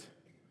present.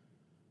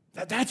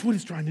 That's what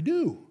it's trying to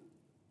do.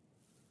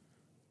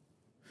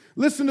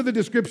 Listen to the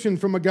description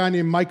from a guy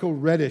named Michael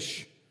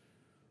Reddish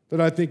that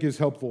I think is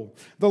helpful.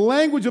 The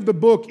language of the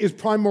book is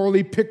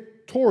primarily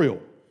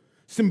pictorial,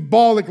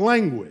 symbolic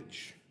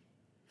language.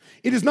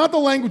 It is not the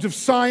language of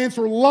science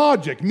or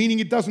logic, meaning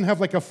it doesn't have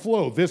like a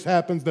flow. This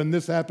happens, then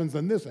this happens,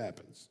 then this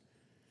happens.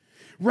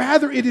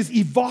 Rather, it is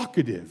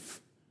evocative,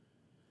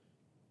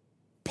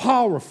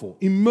 powerful,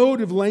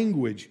 emotive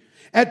language,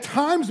 at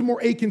times more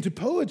akin to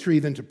poetry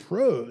than to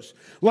prose.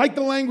 Like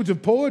the language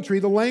of poetry,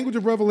 the language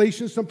of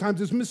Revelation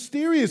sometimes is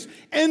mysterious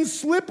and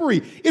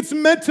slippery. It's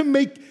meant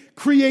to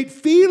create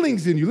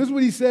feelings in you. Listen to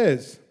what he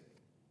says.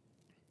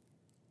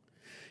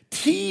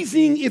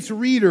 Teasing its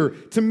reader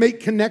to make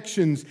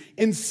connections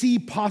and see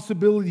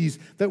possibilities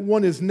that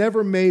one has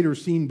never made or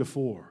seen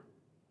before.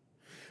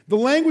 The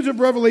language of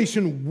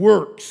Revelation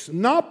works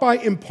not by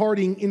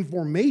imparting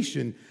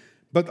information,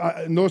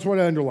 but notice what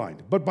I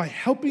underlined, but by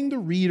helping the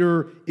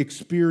reader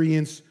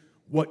experience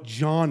what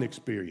John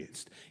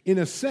experienced. In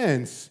a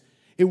sense,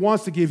 it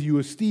wants to give you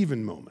a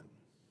Stephen moment.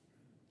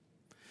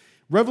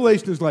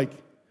 Revelation is like,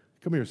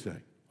 come here a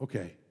sec.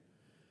 Okay.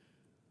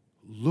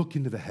 Look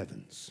into the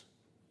heavens.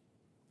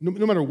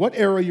 No matter what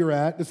era you're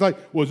at, it's like,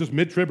 well, is this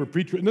mid-trib or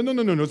pre-trib?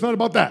 No. It's not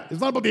about that. It's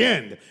not about the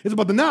end. It's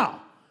about the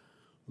now.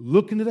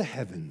 Look into the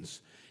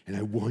heavens, and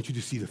I want you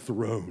to see the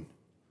throne.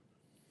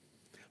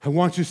 I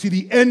want you to see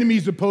the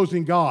enemies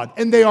opposing God,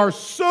 and they are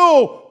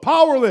so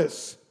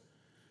powerless.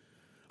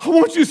 I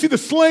want you to see the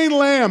slain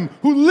lamb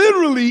who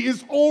literally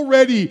is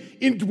already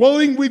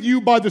indwelling with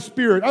you by the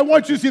Spirit. I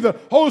want you to see the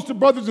host of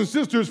brothers and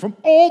sisters from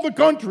all the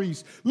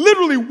countries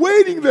literally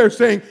waiting there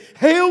saying,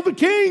 "Hail the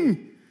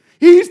King!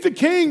 He's the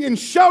King," and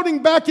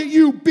shouting back at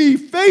you, "Be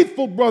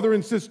faithful, brother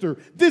and sister.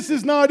 This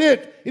is not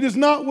it. It is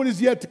not what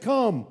is yet to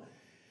come."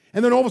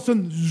 And then all of a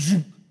sudden,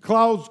 zoom,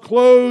 clouds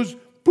close,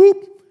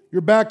 boop,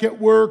 you're back at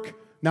work.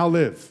 Now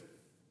live.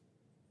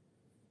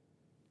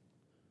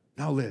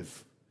 Now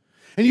live.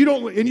 And you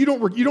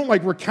don't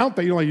like recount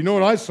that. You're like, you know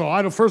what I saw?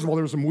 I know, first of all,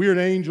 there were some weird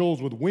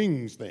angels with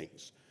wings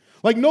things.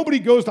 Like nobody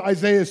goes to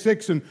Isaiah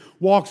 6 and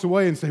walks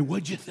away and say,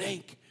 "What'd you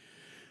think?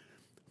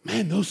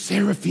 Man, those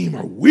seraphim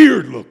are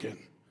weird looking."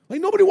 Like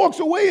nobody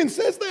walks away and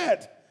says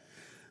that.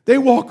 They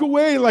walk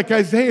away like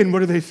Isaiah, and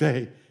what do they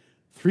say?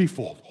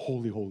 Threefold,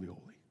 holy, holy, holy.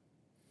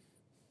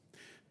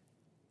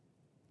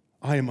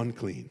 I am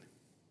unclean.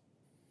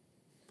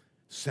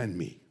 Send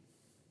me.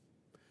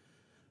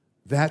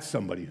 That's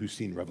somebody who's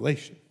seen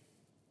Revelation.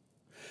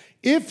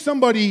 If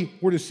somebody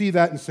were to see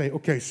that and say,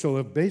 okay, so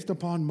if based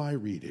upon my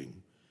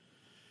reading,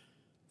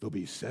 there'll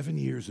be 7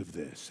 years of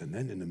this, and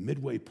then in the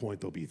midway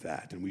point, there'll be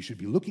that, and we should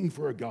be looking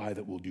for a guy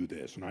that will do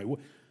this, and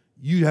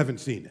you haven't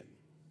seen it.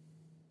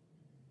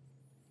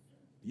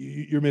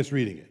 You're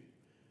misreading it.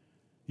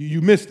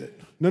 You missed it.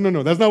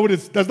 No. That's not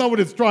what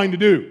it's trying to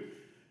do.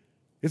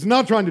 It's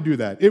not trying to do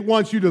that. It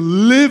wants you to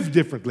live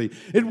differently.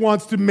 It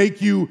wants to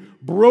make you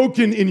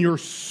broken in your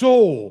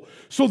soul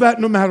so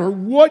that no matter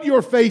what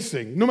you're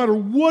facing, no matter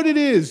what it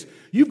is,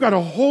 you've got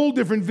a whole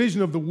different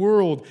vision of the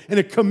world and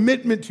a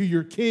commitment to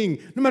your King,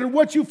 no matter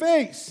what you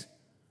face.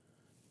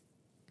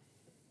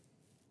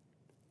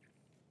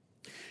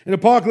 And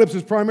Apocalypse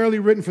is primarily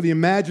written for the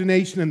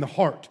imagination and the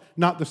heart,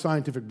 not the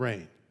scientific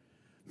brain.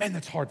 Man,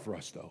 that's hard for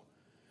us, though.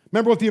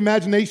 Remember what the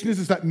imagination is?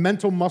 It's that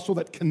mental muscle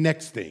that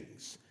connects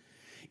things.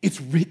 It's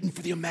written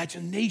for the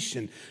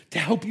imagination to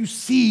help you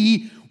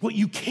see what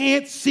you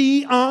can't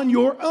see on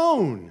your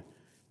own.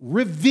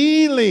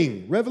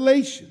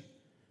 Revelation.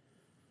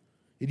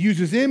 It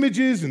uses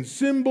images and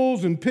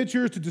symbols and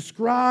pictures to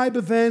describe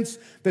events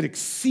that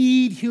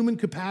exceed human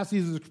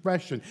capacities of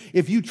expression.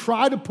 If you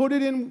try to put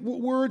it in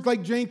words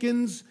like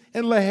Jenkins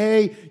and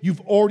LaHaye,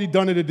 you've already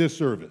done it a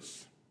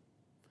disservice.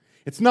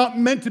 It's not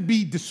meant to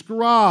be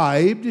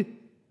described.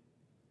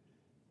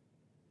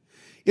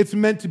 It's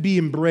meant to be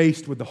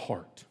embraced with the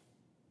heart.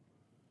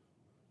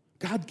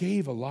 God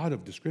gave a lot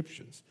of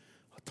descriptions,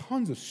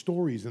 tons of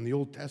stories in the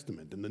Old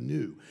Testament and the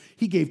New.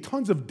 He gave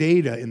tons of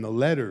data in the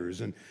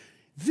letters, and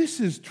this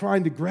is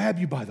trying to grab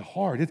you by the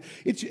heart.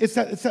 It's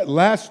that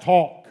last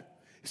talk.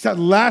 It's that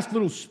last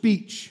little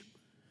speech,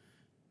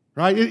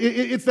 right?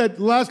 It's that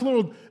last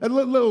little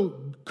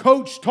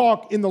coach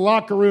talk in the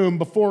locker room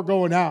before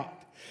going out.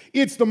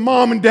 It's the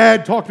mom and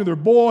dad talking to their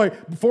boy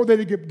before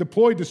they get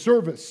deployed to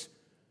service.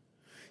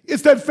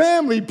 It's that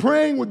family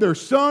praying with their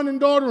son and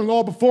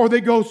daughter-in-law before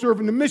they go serve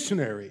in the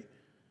missionary.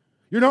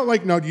 You're not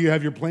like, no, do you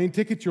have your plane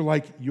tickets? You're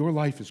like, your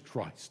life is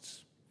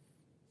Christ's.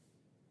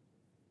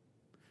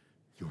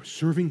 You're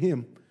serving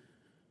Him.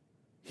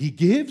 He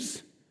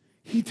gives,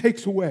 He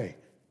takes away.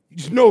 You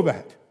just know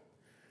that.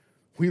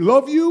 We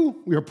love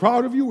you. We are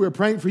proud of you. We are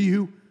praying for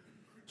you.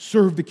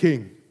 Serve the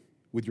King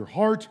with your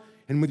heart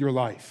and with your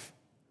life.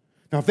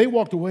 Now, if they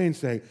walked away and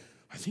say,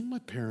 I think my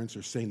parents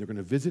are saying they're going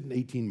to visit in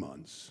 18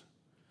 months.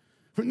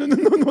 No,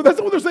 that's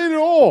not what they're saying at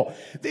all.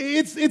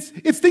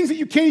 It's things that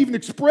you can't even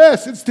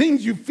express. It's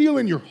things you feel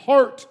in your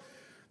heart.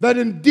 That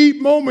in deep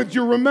moments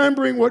you're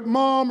remembering what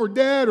mom or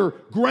dad or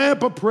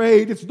grandpa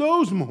prayed. It's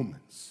those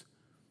moments.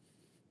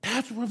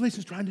 That's what Revelation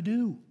is trying to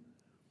do.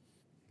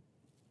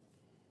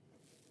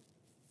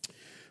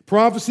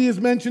 Prophecy is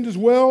mentioned as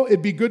well.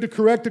 It'd be good to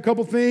correct a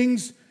couple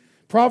things.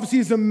 Prophecy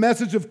is a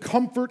message of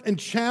comfort and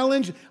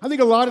challenge. I think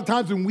a lot of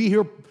times when we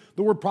hear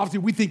the word prophecy,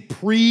 we think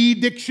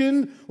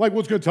prediction, like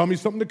what's going to tell me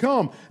something to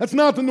come. That's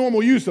not the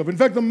normal use of. In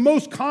fact, the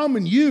most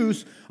common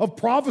use of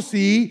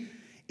prophecy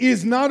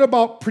is not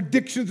about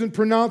predictions and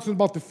pronouncements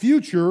about the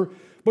future,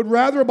 but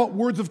rather about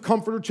words of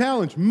comfort or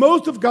challenge.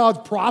 Most of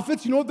God's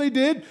prophets, you know what they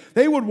did?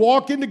 They would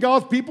walk into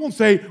God's people and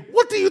say,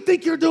 what do you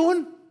think you're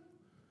doing?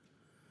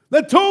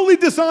 That totally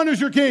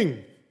dishonors your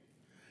king.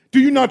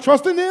 Do you not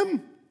trust in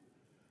him?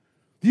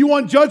 Do you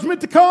want judgment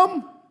to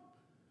come?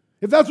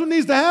 If that's what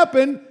needs to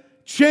happen,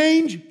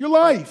 change your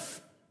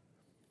life.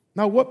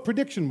 Now, what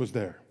prediction was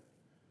there?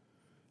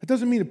 That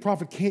doesn't mean a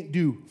prophet can't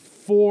do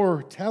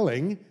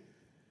foretelling,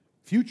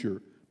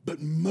 future,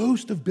 but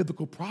most of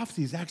biblical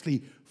prophecy is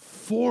actually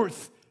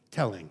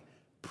forth-telling,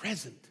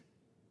 present.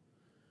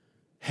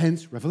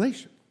 Hence,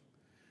 Revelation.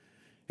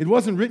 It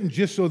wasn't written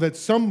just so that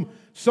some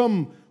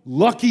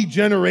lucky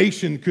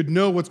generation could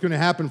know what's going to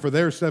happen for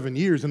their 7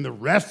 years, and the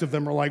rest of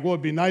them are like, well,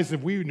 it'd be nice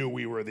if we knew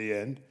we were the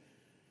end.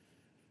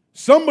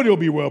 Somebody will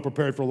be well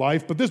prepared for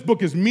life, but this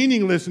book is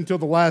meaningless until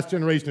the last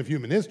generation of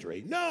human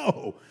history.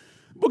 No,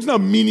 the book's not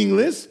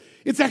meaningless.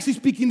 It's actually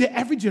speaking to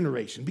every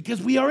generation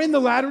because we are in the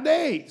latter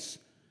days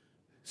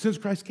since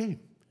Christ came.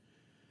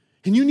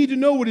 And you need to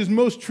know what is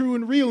most true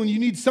and real, and you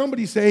need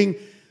somebody saying,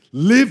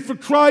 live for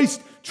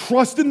Christ,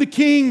 trust in the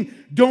King,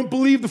 don't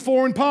believe the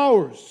foreign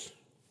powers.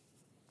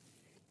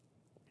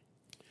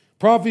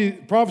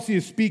 Prophecy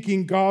is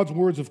speaking God's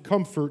words of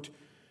comfort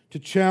to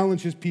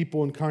challenge his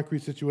people in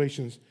concrete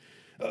situations.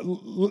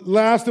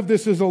 Last of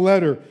this is a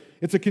letter.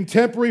 It's a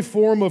contemporary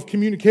form of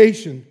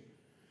communication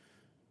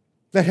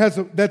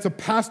that's a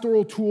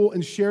pastoral tool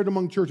and shared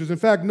among churches. In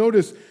fact,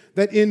 notice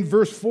that in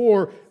verse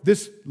 4,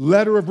 this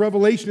letter of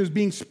Revelation is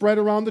being spread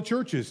around the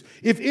churches.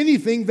 If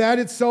anything, that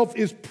itself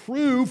is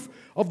proof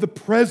of the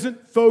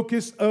present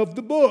focus of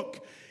the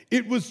book.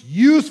 It was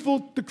useful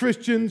to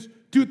Christians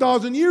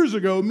 2,000 years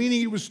ago,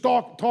 meaning it was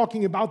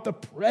talking about the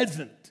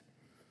present.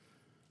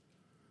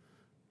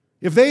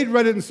 If they'd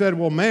read it and said,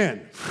 well,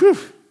 man,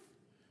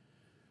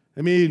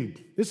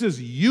 this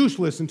is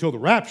useless until the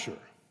rapture.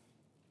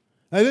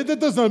 That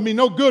doesn't mean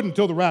no good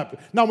until the rapture.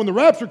 Now, when the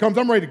rapture comes,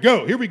 I'm ready to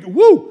go. Here we go.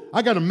 Woo!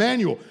 I got a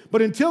manual.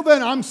 But until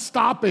then, I'm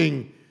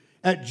stopping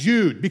at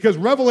Jude because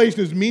Revelation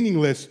is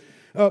meaningless.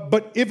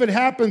 But if it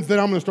happens, then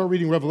I'm going to start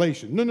reading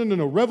Revelation.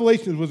 No.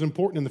 Revelation was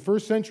important in the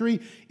first century.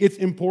 It's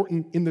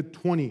important in the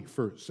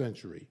 21st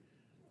century.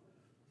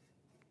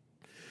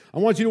 I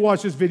want you to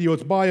watch this video.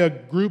 It's by a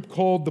group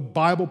called the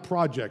Bible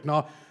Project.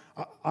 Now,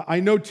 I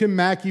know Tim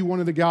Mackey, one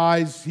of the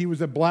guys. He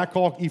was at Black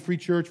Hawk E-Free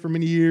Church for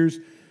many years,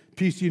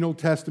 PC and Old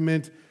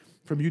Testament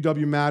from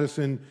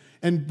UW-Madison.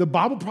 And the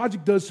Bible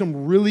Project does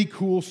some really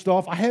cool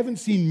stuff. I haven't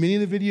seen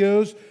many of the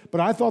videos, but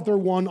I thought their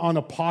one on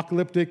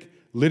apocalyptic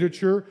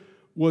literature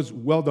was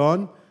well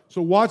done.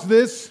 So watch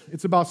this.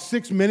 It's about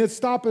 6 minutes.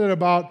 Stop it at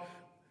about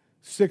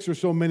 6 or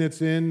so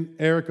minutes in,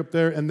 Eric up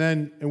there,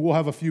 and we'll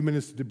have a few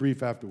minutes to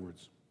debrief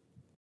afterwards.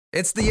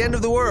 It's the end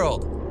of the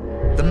world.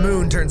 The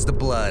moon turns to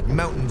blood,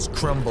 mountains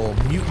crumble,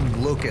 mutant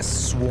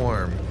locusts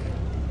swarm.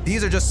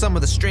 These are just some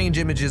of the strange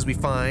images we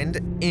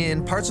find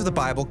in parts of the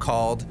Bible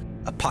called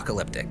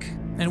apocalyptic.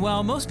 And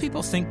while most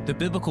people think the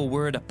biblical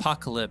word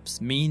apocalypse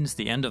means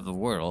the end of the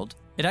world,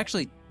 it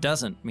actually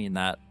doesn't mean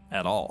that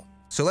at all.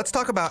 So let's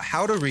talk about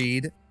how to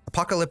read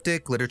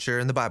apocalyptic literature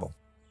in the Bible.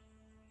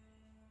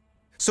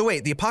 So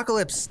wait, the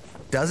apocalypse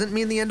doesn't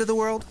mean the end of the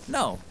world?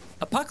 No.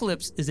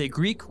 Apocalypse is a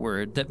Greek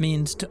word that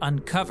means to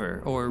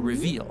uncover or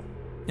reveal.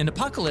 An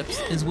apocalypse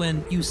is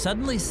when you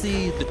suddenly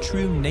see the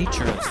true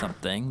nature of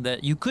something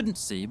that you couldn't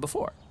see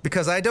before.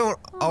 Because I don't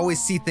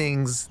always see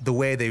things the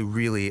way they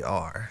really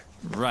are.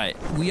 Right.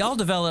 We all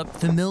develop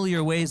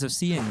familiar ways of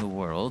seeing the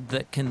world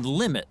that can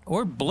limit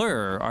or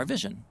blur our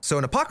vision. So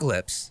an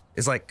apocalypse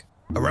is like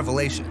a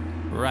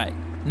revelation. Right.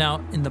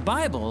 Now, in the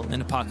Bible,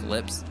 an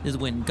apocalypse is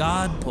when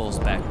God pulls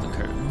back the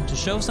curtain to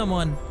show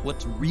someone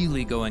what's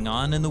really going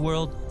on in the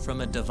world from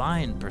a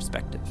divine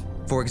perspective.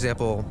 For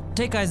example,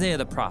 take Isaiah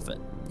the prophet.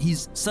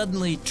 He's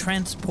suddenly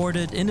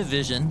transported in a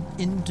vision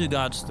into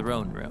God's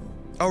throne room.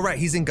 Oh, right,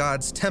 he's in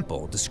God's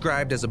temple,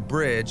 described as a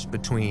bridge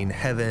between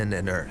heaven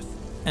and earth.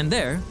 And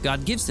there,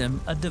 God gives him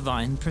a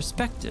divine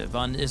perspective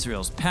on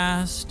Israel's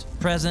past,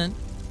 present,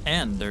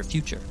 and their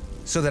future.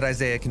 So that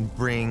Isaiah can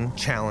bring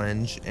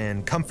challenge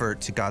and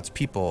comfort to God's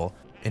people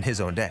in his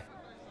own day.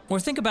 Or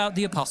think about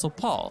the Apostle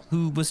Paul,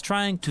 who was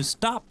trying to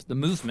stop the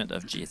movement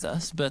of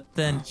Jesus, but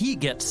then he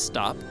gets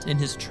stopped in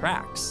his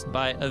tracks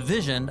by a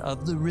vision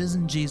of the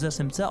risen Jesus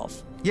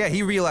himself. Yeah,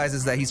 he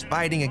realizes that he's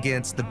fighting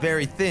against the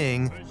very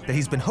thing that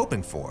he's been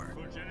hoping for,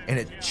 and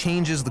it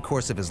changes the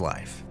course of his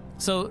life.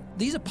 So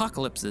these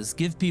apocalypses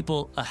give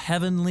people a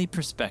heavenly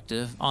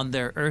perspective on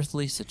their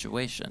earthly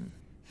situation,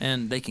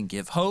 and they can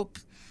give hope,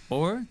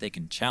 or they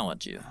can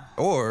challenge you.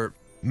 Or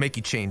make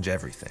you change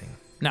everything.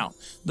 Now,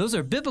 those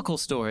are biblical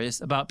stories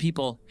about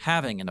people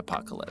having an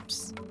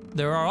apocalypse.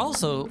 There are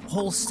also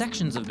whole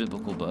sections of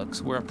biblical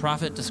books where a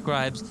prophet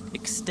describes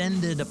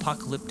extended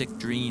apocalyptic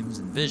dreams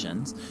and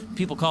visions.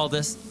 People call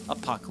this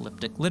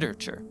apocalyptic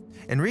literature.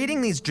 And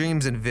reading these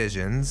dreams and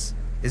visions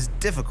is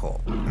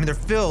difficult. They're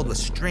filled with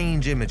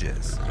strange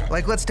images.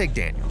 Like, let's take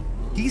Daniel.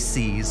 He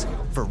sees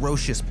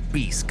ferocious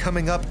beasts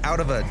coming up out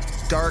of a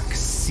dark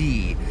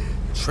sea,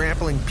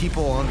 trampling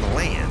people on the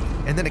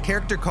land. And then a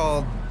character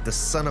called the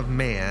Son of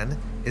Man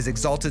is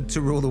exalted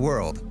to rule the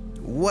world.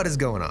 What is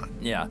going on?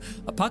 Yeah,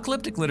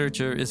 apocalyptic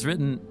literature is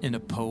written in a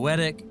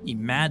poetic,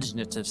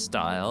 imaginative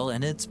style,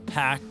 and it's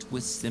packed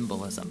with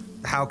symbolism.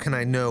 How can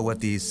I know what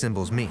these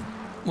symbols mean?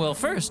 Well,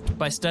 first,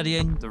 by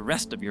studying the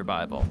rest of your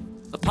Bible.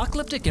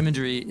 Apocalyptic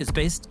imagery is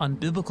based on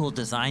biblical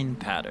design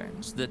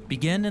patterns that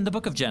begin in the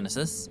book of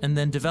Genesis and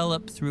then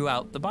develop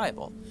throughout the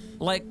Bible.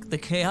 Like the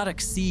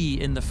chaotic sea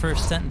in the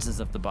first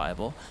sentences of the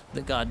Bible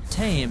that God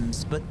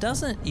tames but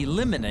doesn't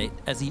eliminate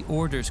as he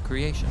orders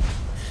creation.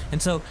 And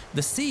so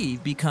the sea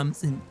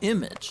becomes an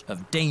image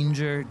of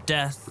danger,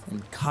 death,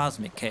 and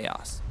cosmic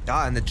chaos.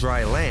 And the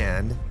dry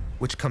land,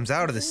 which comes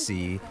out of the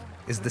sea,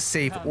 is the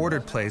safe,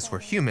 ordered place where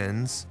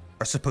humans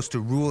are supposed to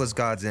rule as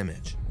God's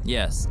image.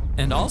 Yes,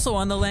 and also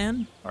on the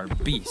land are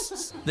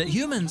beasts that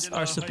humans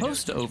are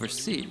supposed to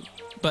oversee.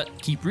 But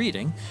keep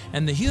reading,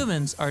 and the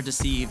humans are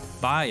deceived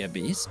by a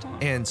beast.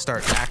 And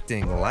start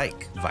acting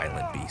like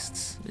violent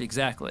beasts.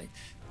 Exactly.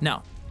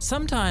 Now,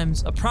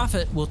 sometimes a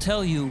prophet will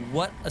tell you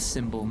what a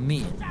symbol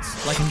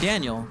means. Like in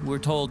Daniel, we're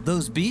told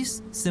those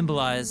beasts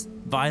symbolize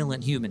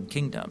violent human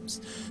kingdoms.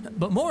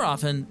 But more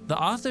often, the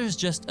authors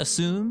just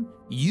assume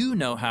you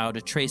know how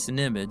to trace an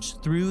image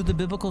through the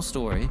biblical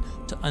story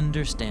to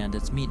understand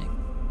its meaning.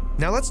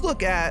 Now let's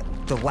look at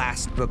the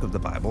last book of the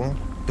Bible,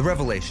 the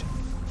Revelation,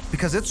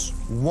 because it's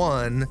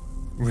one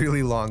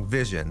really long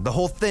vision. The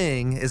whole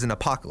thing is an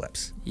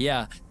apocalypse.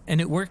 Yeah,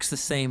 and it works the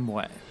same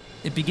way.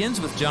 It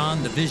begins with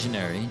John the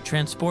visionary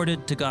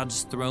transported to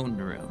God's throne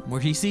room,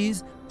 where he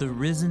sees the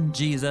risen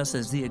Jesus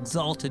as the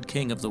exalted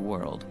king of the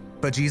world.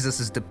 But Jesus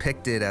is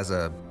depicted as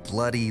a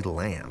bloody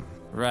lamb.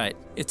 Right.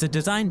 It's a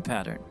design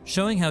pattern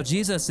showing how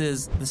Jesus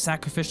is the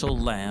sacrificial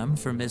lamb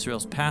from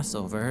Israel's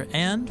Passover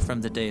and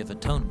from the Day of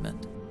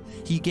Atonement.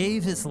 He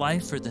gave his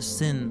life for the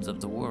sins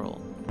of the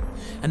world.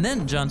 And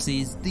then John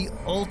sees the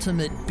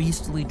ultimate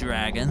beastly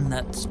dragon,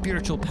 that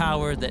spiritual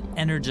power that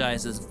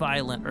energizes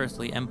violent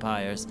earthly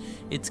empires.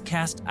 It's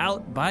cast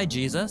out by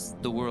Jesus,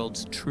 the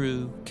world's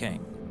true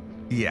king.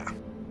 Yeah.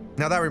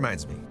 Now that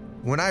reminds me,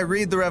 when I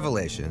read the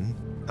Revelation,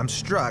 I'm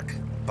struck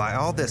by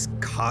all this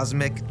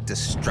cosmic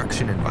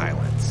destruction and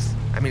violence.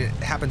 I mean, it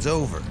happens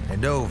over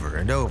and over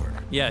and over.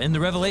 Yeah, in the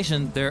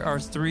Revelation, there are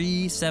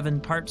 3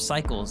 7-part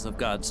cycles of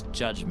God's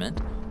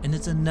judgment, and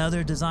it's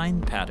another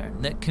design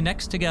pattern that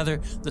connects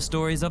together the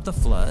stories of the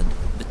flood,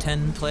 the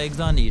 10 plagues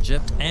on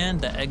Egypt, and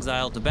the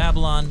exile to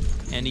Babylon,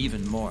 and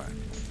even more.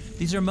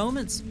 These are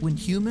moments when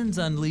humans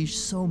unleash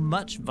so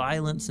much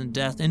violence and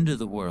death into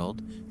the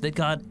world that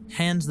God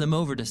hands them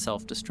over to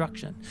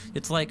self-destruction.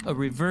 It's like a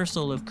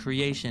reversal of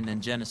creation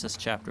in Genesis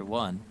chapter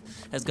 1,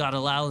 as God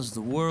allows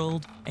the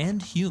world and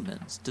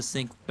humans to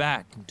sink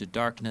back into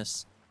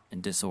darkness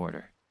and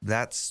disorder.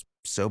 That's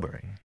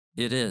sobering.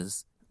 It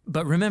is.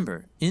 But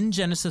remember, in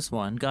Genesis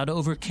 1, God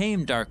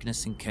overcame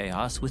darkness and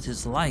chaos with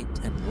his light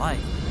and light.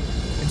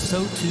 And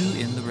so too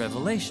in the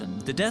Revelation.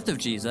 The death of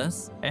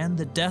Jesus and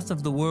the death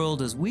of the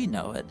world as we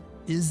know it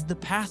is the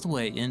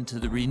pathway into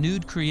the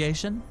renewed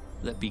creation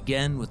that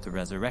began with the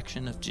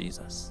resurrection of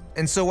Jesus.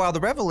 And so while the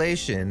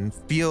Revelation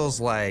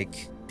feels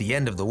like the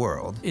end of the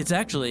world, it's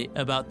actually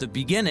about the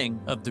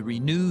beginning of the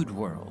renewed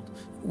world,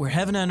 where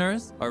heaven and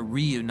earth are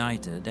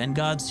reunited and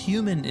God's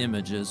human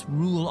images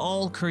rule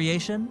all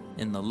creation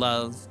in the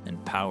love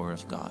and power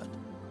of God.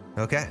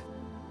 Okay,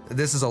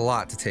 this is a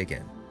lot to take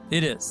in.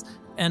 It is.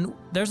 And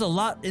there's a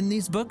lot in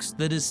these books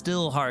that is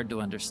still hard to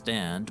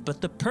understand,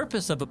 but the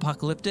purpose of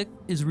Apocalyptic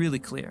is really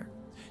clear: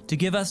 to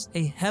give us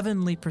a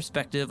heavenly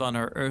perspective on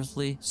our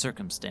earthly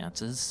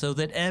circumstances so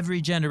that every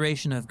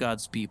generation of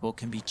God's people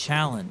can be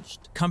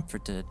challenged,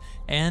 comforted,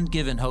 and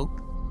given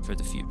hope for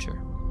the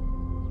future.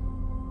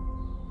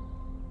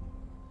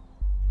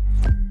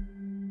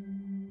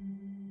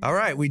 All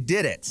right, we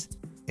did it.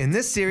 In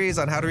this series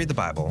on how to read the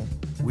Bible,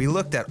 we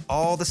looked at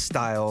all the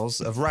styles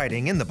of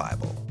writing in the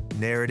Bible: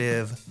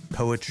 narrative,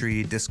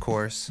 poetry,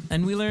 discourse.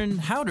 And we learned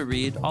how to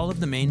read all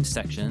of the main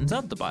sections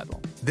of the Bible.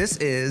 This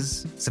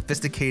is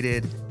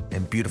sophisticated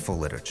and beautiful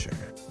literature.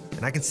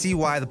 And I can see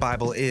why the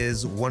Bible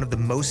is one of the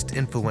most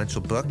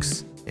influential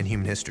books in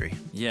human history.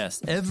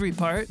 Yes, every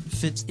part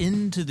fits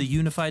into the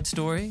unified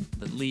story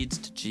that leads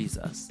to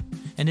Jesus.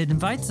 And it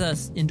invites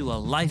us into a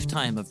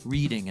lifetime of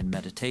reading and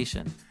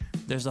meditation.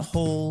 There's a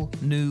whole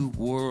new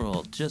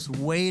world just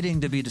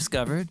waiting to be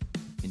discovered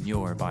in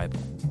your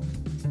Bible.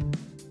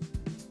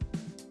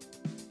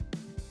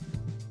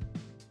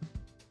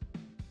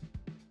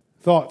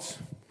 Thoughts?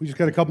 We just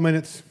got a couple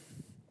minutes.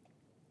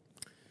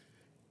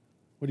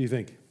 What do you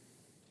think?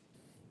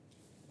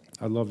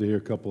 I'd love to hear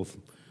a couple of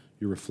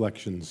your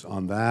reflections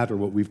on that or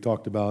what we've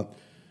talked about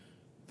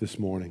this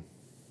morning.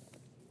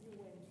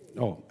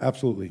 Oh,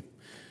 absolutely.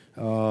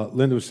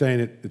 Linda was saying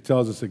it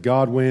tells us that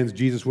God wins,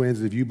 Jesus wins,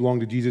 and if you belong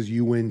to Jesus,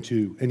 you win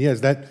too. And yes,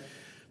 that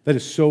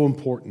is so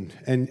important.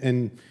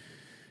 And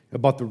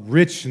about the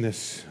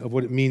richness of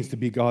what it means to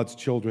be God's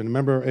children.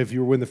 Remember, if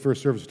you were in the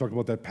first service, we talked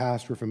about that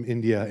pastor from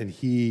India, and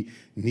he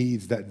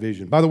needs that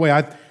vision. By the way,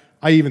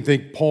 I even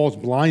think Paul's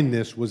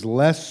blindness was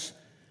less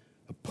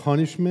a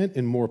punishment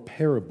and more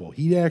parable.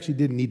 He actually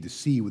didn't need to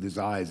see with his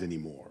eyes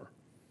anymore.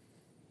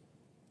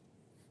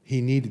 He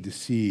needed to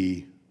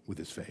see with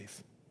his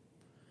faith.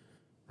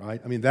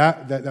 Right? I mean,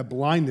 that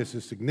blindness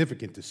is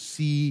significant, to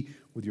see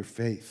with your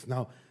faith.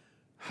 Now,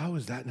 how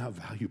is that not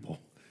valuable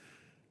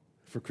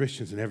for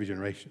Christians in every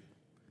generation?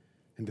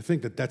 And to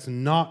think that that's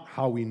not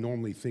how we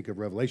normally think of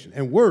Revelation.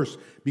 And worse,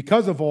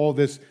 because of all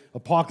this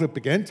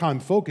apocalyptic end time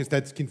focus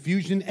that's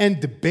confusion and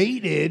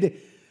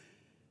debated,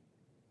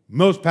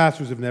 most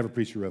pastors have never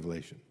preached a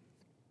Revelation.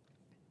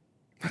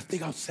 I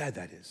think how sad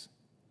that is.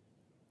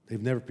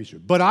 They've never preached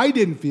it. But I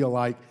didn't feel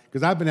like,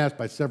 because I've been asked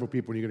by several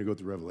people, when you're going to go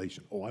through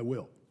Revelation. Oh, I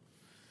will.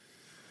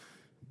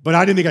 But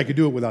I didn't think I could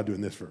do it without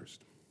doing this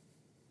first.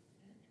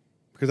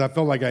 Because I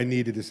felt like I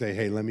needed to say,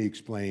 hey, let me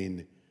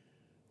explain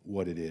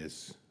what it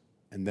is,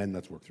 and then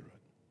let's work through it,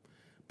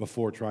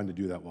 before trying to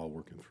do that while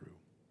working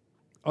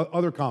through.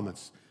 Other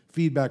comments,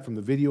 feedback from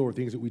the video or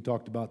things that we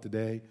talked about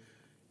today?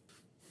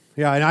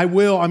 Yeah, and I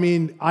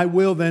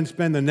will then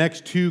spend the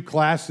next 2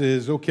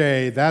 classes,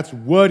 okay, that's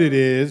what it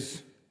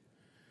is.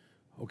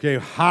 Okay,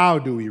 how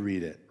do we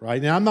read it, right?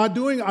 Now,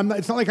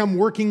 it's not like I'm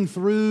working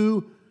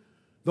through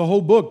the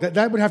whole book.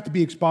 That would have to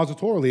be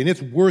expositorily, and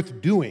it's worth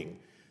doing.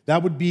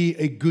 That would be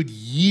a good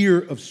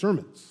year of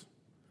sermons.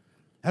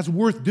 That's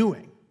worth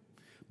doing.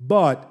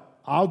 But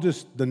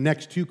the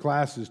next 2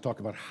 classes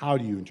talk about how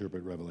do you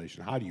interpret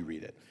Revelation, how do you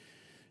read it.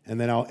 And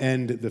then I'll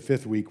end the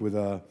 5th week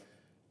we'll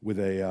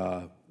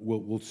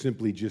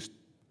simply just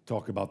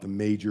talk about the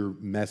major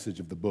message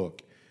of the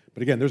book.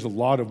 But again, there's a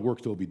lot of work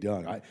still to be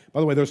done. By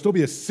the way, there'll still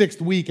be a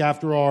 6th week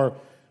after our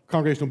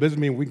congregational business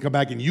meeting. We can come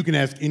back and you can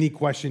ask any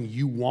question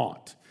you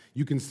want.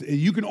 You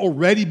can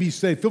already be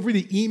saved. Feel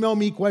free to email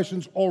me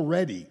questions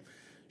already.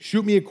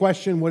 Shoot me a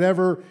question,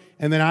 whatever,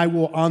 and then I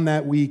will, on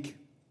that week,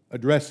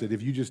 address it.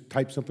 If you just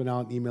type something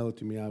out and email it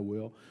to me, I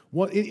will.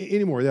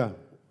 Anymore, yeah.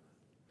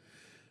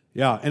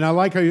 Yeah, and I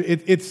like how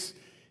it's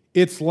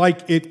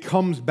like it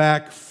comes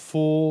back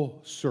full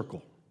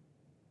circle.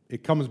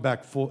 It comes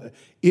back full.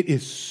 It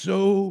is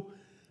so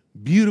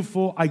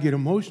beautiful. I get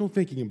emotional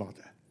thinking about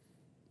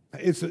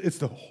that. It's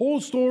the whole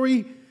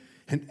story,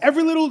 and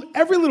every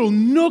little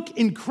nook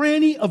and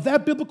cranny of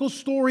that biblical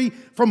story,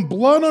 from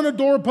blood on a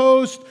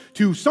doorpost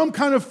to some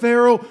kind of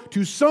pharaoh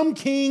to some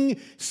king,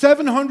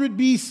 700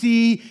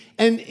 BC,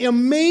 and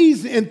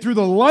amazing, and through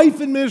the life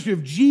and ministry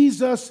of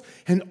Jesus,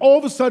 and all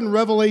of a sudden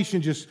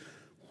Revelation just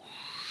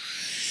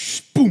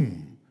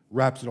boom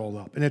wraps it all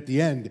up. And at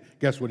the end,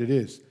 guess what it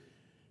is?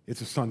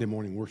 It's a Sunday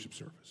morning worship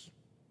service.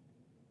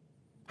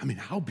 I mean,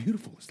 how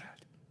beautiful is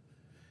that?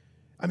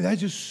 I mean, that's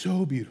just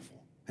so beautiful.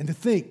 And to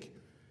think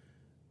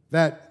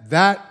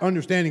that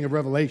understanding of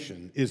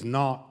Revelation is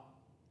not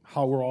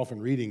how we're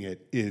often reading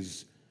it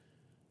is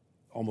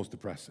almost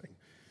depressing.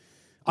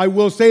 I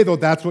will say, though,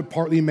 that's what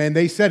partly meant.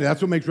 They said it.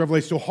 That's what makes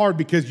Revelation so hard,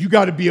 because you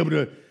got to be able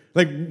to,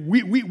 like,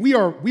 we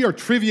are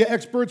trivia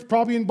experts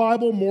probably in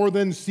Bible more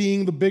than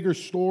seeing the bigger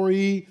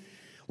story.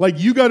 Like,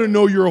 you got to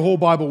know your whole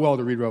Bible well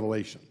to read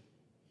Revelation.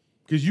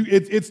 Because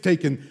it's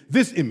taken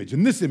this image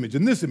and this image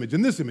and this image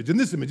and this image and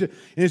this image, and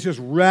it's just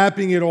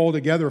wrapping it all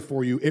together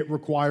for you. It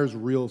requires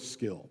real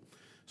skill.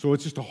 So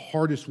it's just the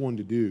hardest one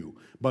to do.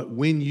 But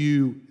when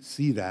you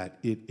see that,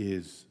 it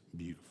is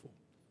beautiful.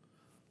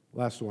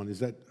 Last one, is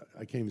that,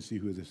 I can't even see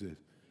who this is.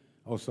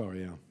 Oh,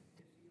 sorry, yeah.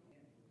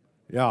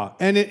 Yeah,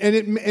 and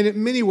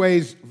in many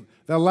ways,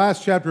 that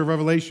last chapter of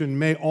Revelation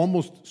may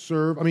almost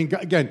serve, I mean,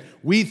 again,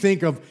 we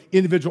think of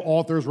individual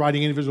authors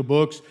writing individual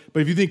books,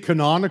 but if you think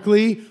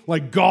canonically,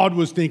 like God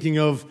was thinking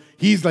of,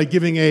 he's like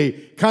giving a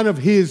kind of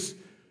his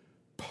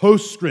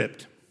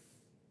postscript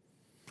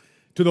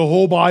to the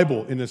whole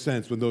Bible, in a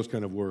sense, with those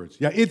kind of words.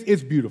 Yeah,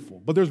 it's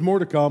beautiful, but there's more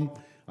to come.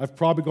 I've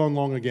probably gone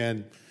long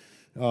again,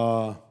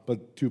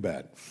 but too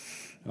bad.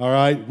 All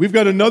right, we've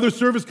got another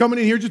service coming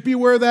in here. Just be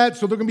aware of that.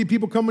 So there are going to be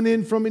people coming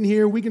in from in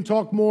here. We can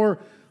talk more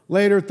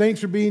later.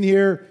 Thanks for being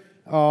here.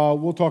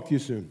 We'll talk to you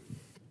soon.